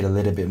reverb to make it a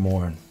little bit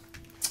more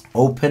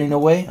open in a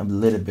way, a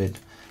little bit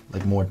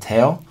like more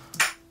tail.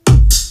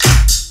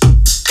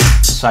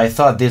 So I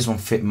thought this one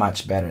fit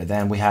much better.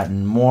 Then we had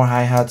more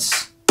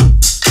hi-hats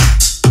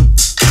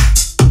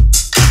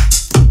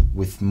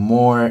with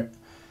more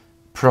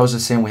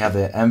processing. We have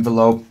the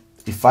envelope.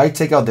 If I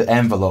take out the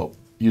envelope,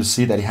 you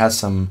see that it has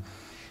some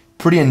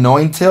pretty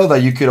annoying tail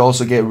that you could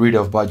also get rid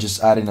of by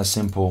just adding a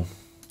simple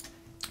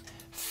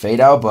fade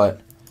out,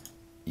 but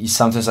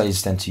sometimes I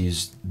just tend to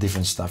use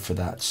different stuff for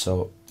that.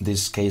 So in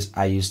this case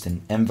I used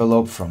an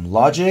envelope from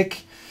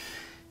Logic,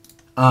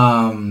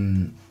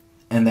 and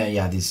then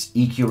yeah, this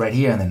EQ right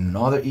here, and then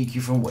another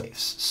EQ from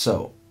Waves.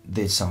 So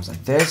this sounds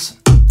like this.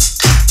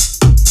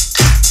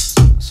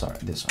 Sorry,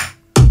 this one.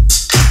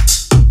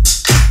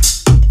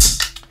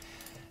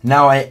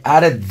 Now I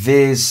added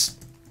these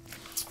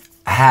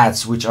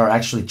hats, which are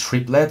actually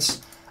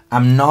triplets.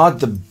 I'm not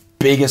the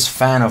biggest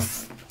fan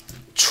of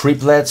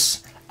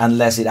triplets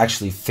unless it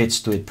actually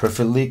fits to it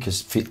perfectly,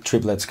 because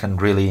triplets can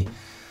really,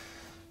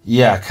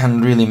 yeah,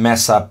 can really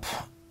mess up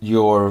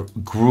your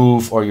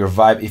groove or your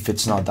vibe if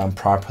it's not done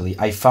properly.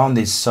 I found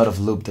this sort of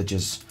loop that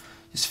just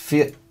just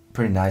fit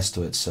pretty nice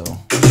to it. So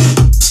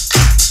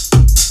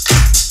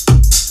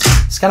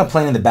it's kind of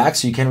playing in the back,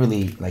 so you can't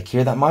really like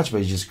hear that much, but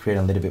you just create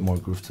a little bit more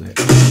groove to it.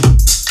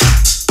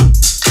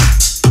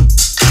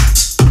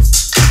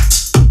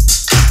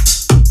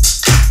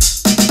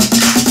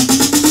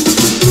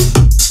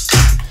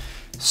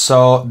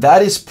 So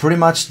that is pretty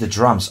much the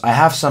drums. I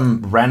have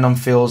some random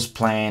fills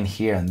playing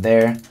here and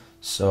there.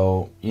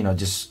 So, you know,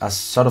 just as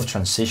sort of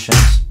transitions.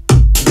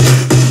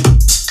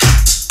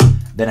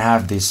 Then I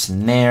have these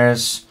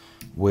snares,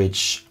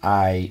 which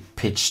I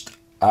pitched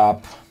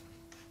up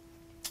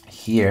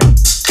here.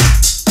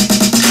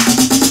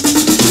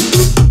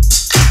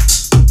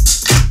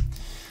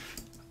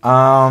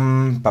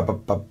 And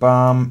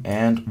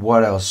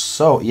what else?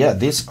 So yeah,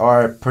 these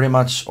are pretty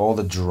much all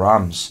the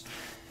drums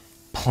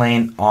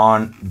playing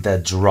on the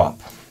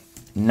drop.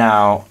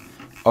 Now,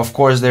 of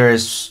course, there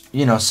is,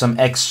 you know, some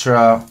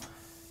extra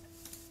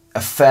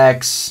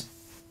effects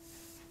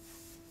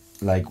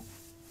like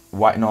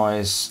white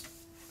noise.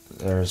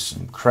 There's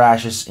some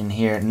crashes in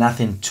here,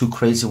 nothing too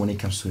crazy when it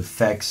comes to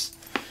effects.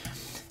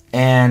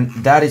 And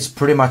that is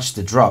pretty much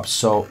the drop.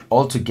 So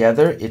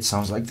altogether, it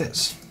sounds like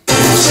this.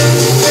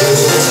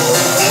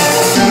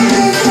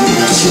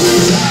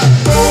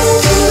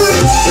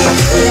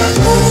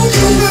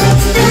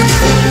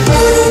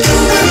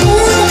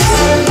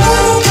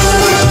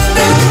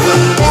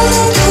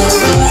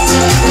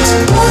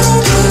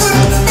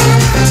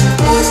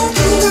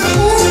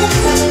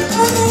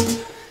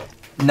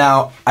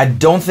 Now, I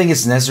don't think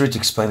it's necessary to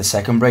explain the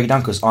second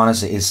breakdown, because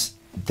honestly, it's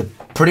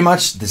pretty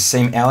much the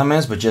same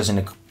elements, but just in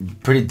a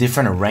pretty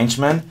different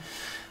arrangement.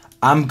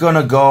 I'm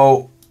gonna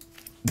go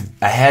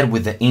ahead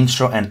with the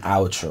intro and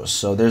outro.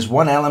 So there's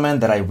one element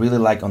that I really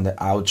like on the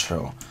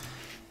outro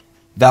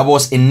that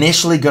was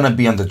initially gonna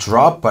be on the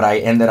drop, but I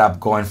ended up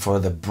going for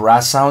the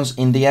brass sounds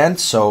in the end.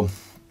 So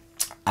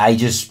I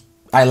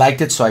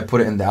liked it, so I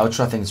put it in the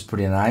outro. I think it's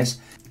pretty nice.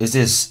 It's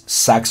this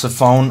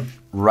saxophone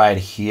right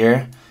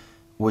here,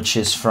 which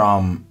is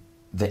from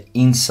the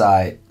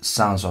Inside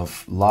Sounds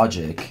of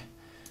Logic.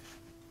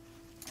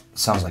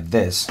 Sounds like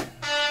this.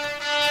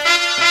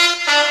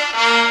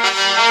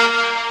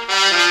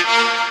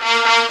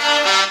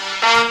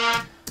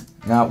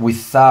 Now,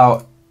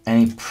 without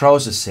any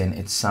processing,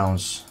 it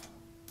sounds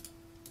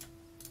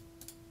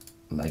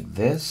like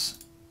this.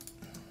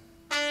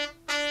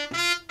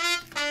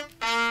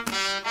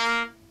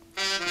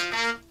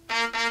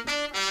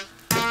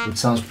 It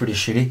sounds pretty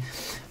shitty.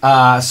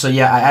 So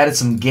yeah, I added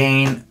some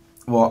gain,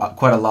 well,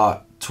 quite a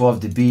lot, 12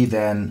 dB,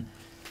 then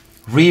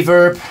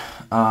reverb,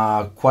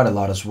 quite a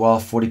lot as well,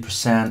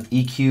 40%,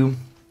 EQ.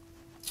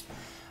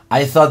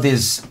 I thought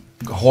this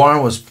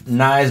horn was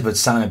nice, but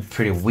sounded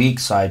pretty weak,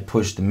 so I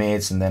pushed the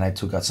mids and then I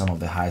took out some of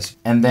the highs.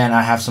 And then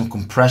I have some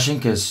compression,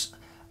 because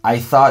I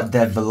thought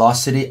the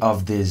velocity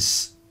of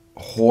these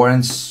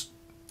horns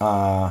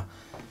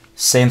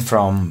sent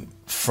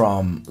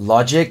from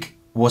Logic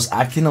was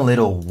acting a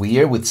little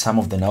weird with some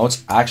of the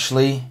notes.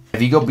 Actually,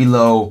 if you go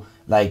below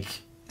like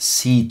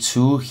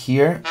C2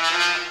 here,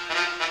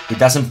 it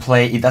doesn't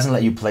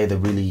let you play the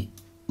really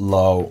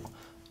low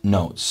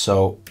notes.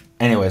 So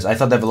anyways, I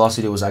thought the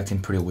velocity was acting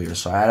pretty weird,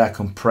 so I had a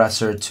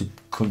compressor to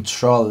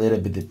control a little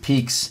bit the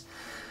peaks.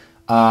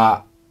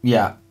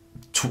 Yeah,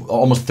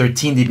 almost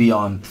 13 dB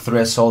on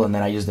threshold, and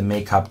then I used the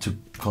makeup to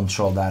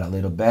control that a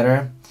little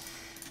better.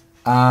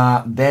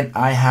 Then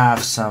I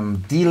have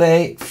some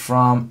delay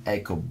from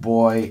Echo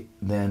Boy,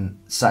 then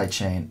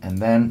sidechain, and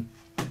then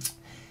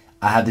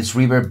I have this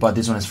reverb, but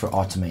this one is for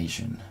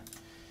automation.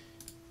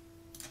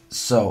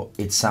 So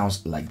it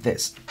sounds like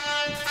this.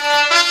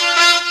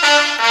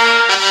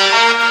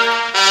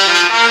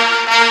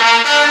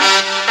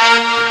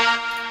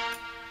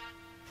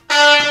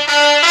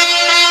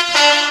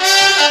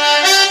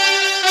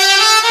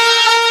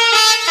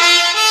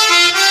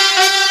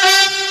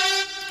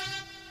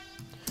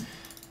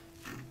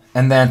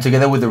 And then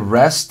together with the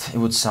rest, it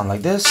would sound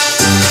like this.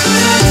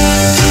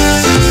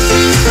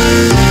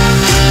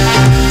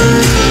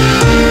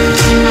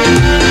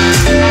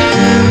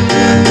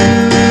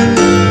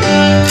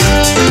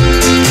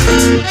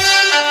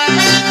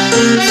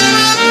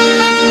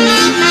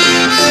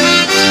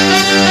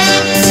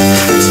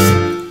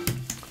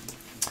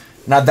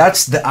 Now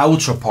that's the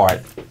outro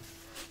part.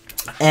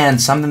 And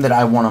something that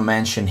I want to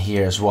mention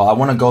here as well, I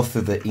want to go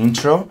through the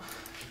intro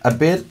a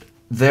bit.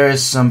 There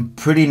is some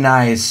pretty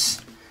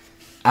nice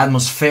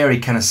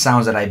atmospheric kind of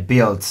sounds that I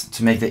built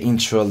to make the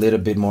intro a little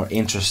bit more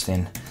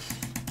interesting.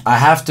 I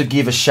have to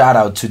give a shout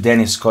out to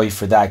DANNY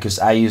for that, because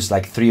I used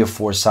like 3 or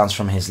 4 sounds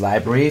from his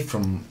library,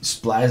 from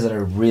splice that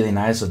are really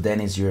nice. So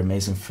Danny, you're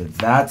amazing for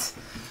that.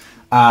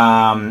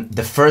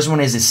 The first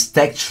one is this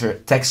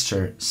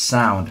texture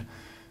sound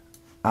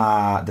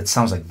that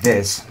sounds like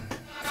this.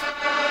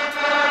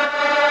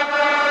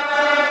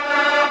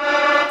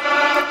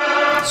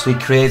 So it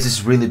creates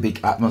this really big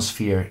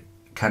atmosphere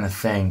kind of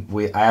thing.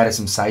 I added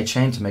some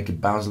sidechain to make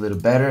it bounce a little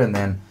better, and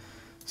then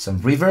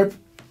some reverb.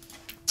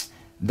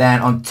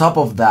 Then on top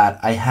of that,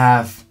 I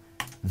have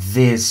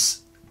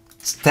this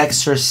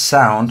texture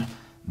sound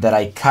that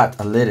I cut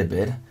a little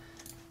bit.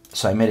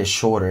 so I made it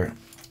shorter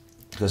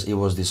because it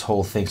was this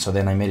whole thing. So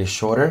then I made it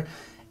shorter.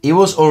 It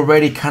was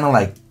already kind of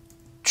like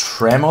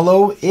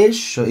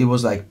tremolo-ish, so it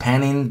was like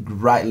panning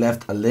right,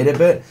 left a little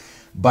bit,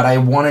 but I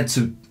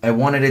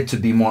wanted it to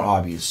be more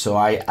obvious. So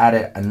I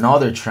added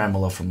another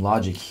tremolo from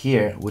Logic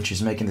here, which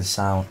is making the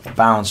sound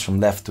bounce from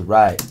left to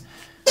right.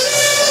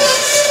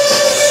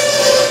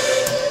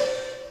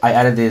 I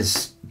added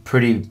this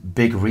pretty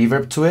big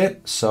reverb to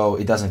it, so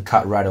it doesn't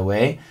cut right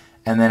away.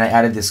 And then I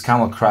added this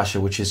camel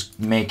crusher, which is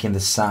making the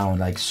sound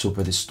like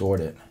super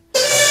distorted.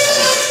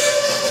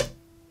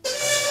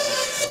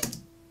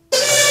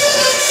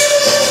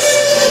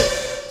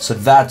 So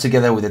that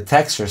together with the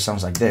texture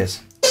sounds like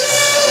this.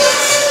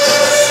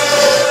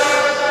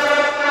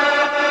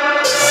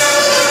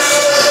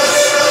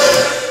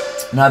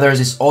 Now there's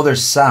this other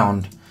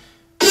sound.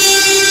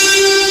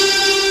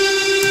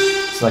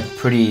 It's like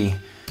pretty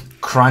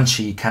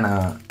crunchy kind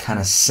of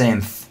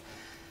synth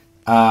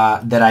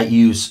that I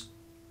use.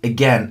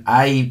 Again,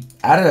 I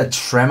added a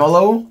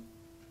tremolo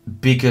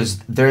because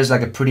there's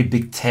like a pretty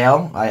big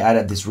tail. I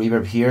added this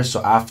reverb here,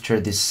 so after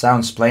this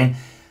sound's playing,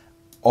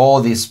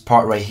 all this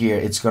part right here,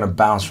 it's gonna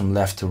bounce from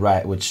left to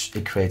right, which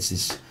it creates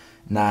this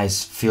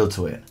nice feel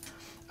to it.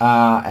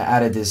 I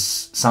added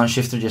this sound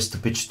shifter just to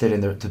pitch it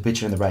in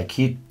the right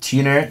key.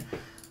 Tuner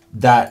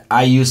that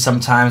I use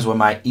sometimes when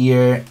my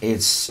ear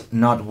is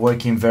not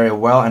working very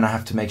well and I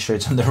have to make sure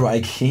it's on the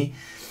right key.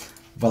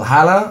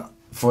 Valhalla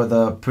for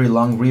the pretty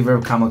long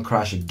reverb. Camel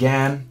Crush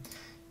again.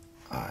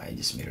 I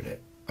just muted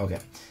it. Okay.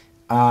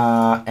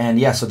 And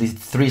yeah, so these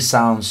three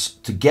sounds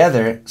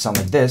together sound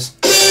like this.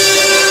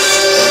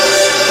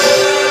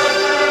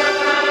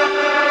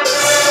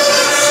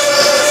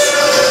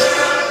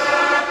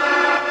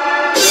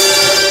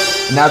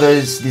 Now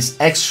there's this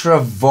extra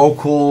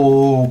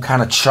vocal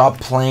kind of chop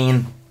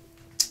playing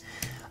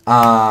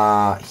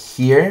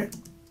here.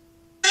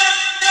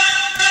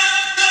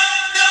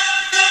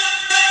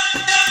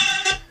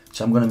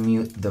 So I'm gonna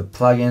mute the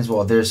plugins.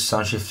 Well, there's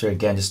sound shifter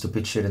again just to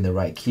pitch it in the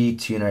right key.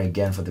 Tuner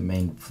again for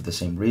the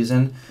same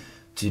reason,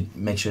 to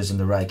make sure it's in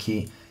the right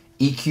key.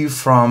 EQ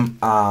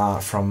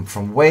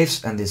from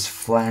waves and this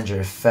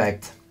flanger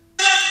effect.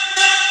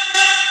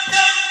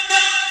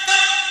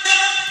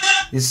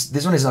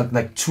 This one is not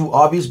like too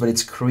obvious, but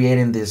it's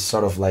creating this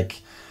sort of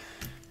like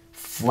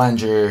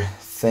flanger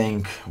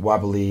thing,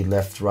 wobbly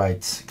left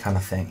right kind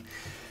of thing.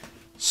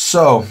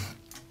 So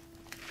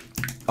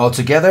all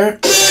together.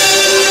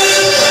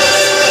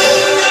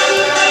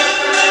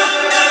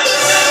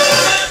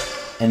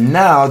 And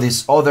now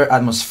this other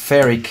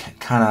atmospheric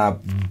kind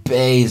of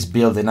bass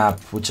building up,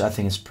 which I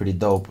think is pretty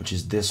dope, which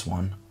is this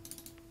one.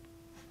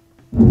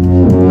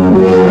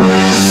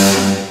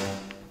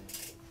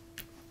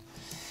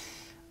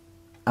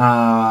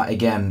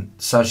 Again,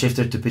 sound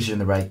shifter to pitch it in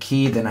the right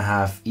key. Then I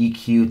have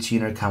EQ,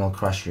 tuner, camel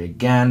crusher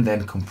again.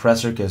 Then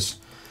compressor, because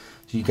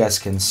you guys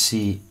can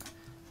see,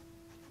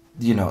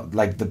 you know,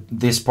 like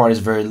this part is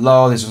very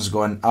low. This one's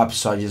going up,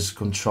 so I just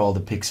control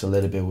the picks a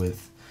little bit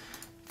with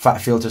Fat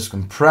Filters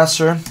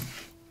compressor.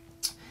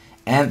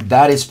 And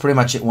that is pretty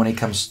much it when it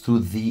comes to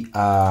the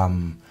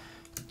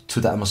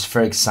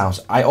atmospheric sounds.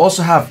 I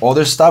also have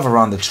other stuff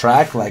around the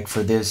track, like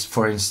for this,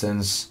 for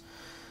instance,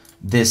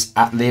 this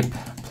ad-lib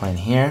playing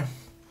here.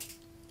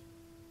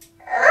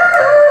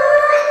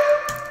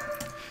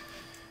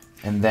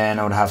 And then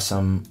I would have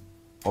some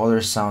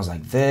other sounds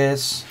like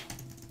this.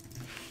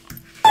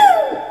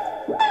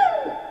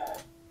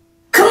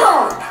 Come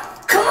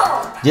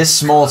on! Just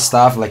small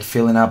stuff like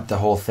filling up the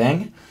whole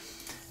thing.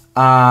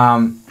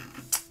 And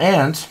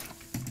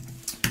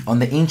on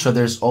the intro,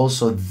 there's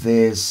also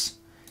this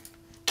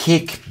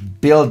kick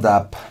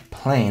build-up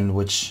playing,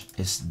 which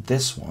is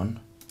this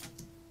one.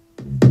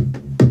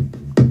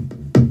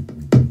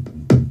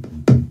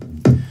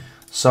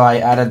 So I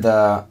added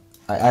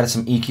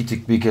some EQ to,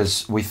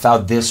 because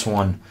without this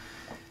one,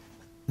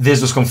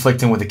 this was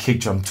conflicting with the kick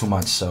drum too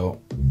much.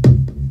 So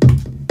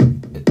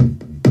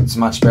it's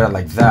much better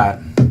like that.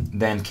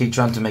 Then kick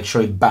drum to make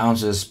sure it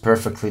bounces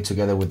perfectly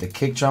together with the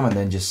kick drum, and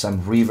then just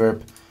some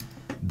reverb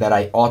that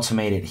I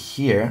automated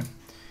here.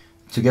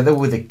 Together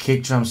with the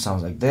kick drum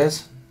sounds like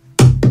this.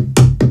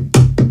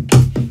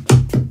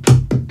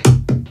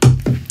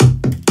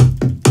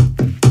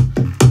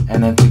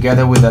 And then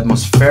together with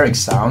atmospheric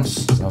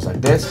sounds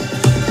like this.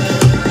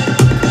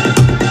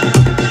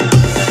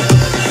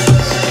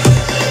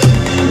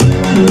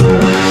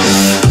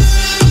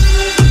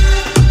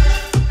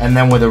 And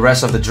then with the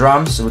rest of the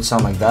drums, it would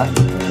sound like that.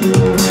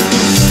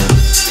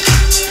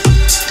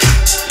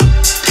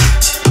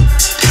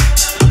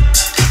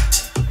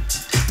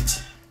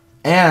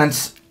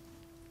 And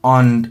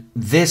on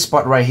this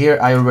spot right here,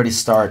 I already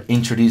start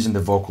introducing the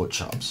vocal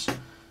chops.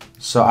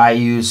 So I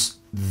use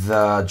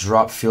the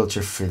drop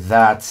filter for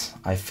that.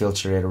 I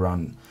filter it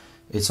around,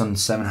 it's on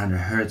 700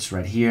 Hertz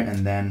right here.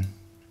 And then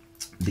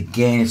the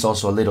gain is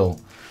also a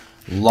little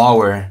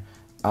lower.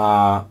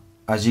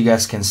 As you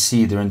guys can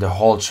see during the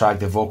whole track,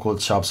 the vocal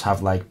chops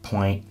have like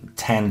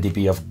 0.10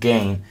 dB of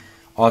gain.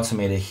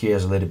 Automated here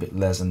is a little bit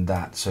less than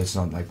that, so it's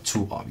not like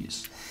too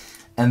obvious.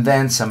 and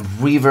then some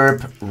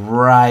reverb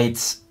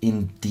right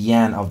in the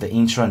end of the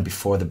intro and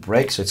before the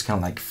break, so it's kind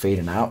of like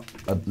fading out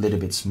a little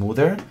bit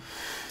smoother.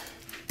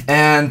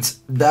 And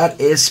that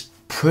is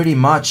pretty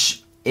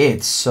much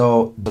it.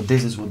 So but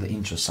this is what the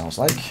intro sounds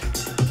like.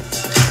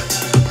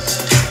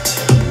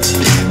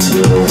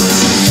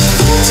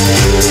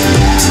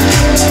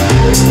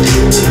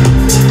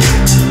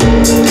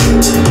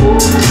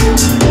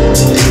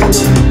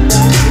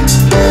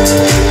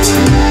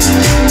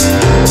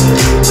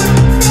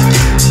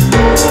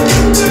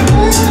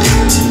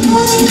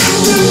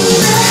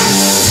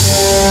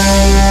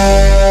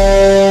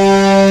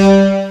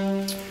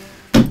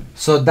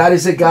 So that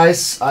is it,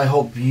 guys. I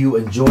hope you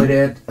enjoyed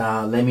it.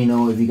 Let me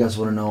know if you guys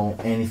want to know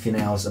anything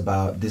else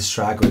about this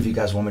track, or if you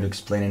guys want me to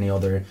explain any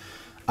other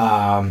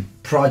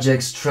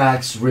projects,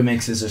 tracks,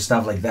 remixes, or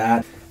stuff like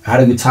that. I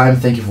had a good time.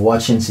 Thank you for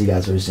watching. See you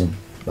guys very soon.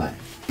 Bye.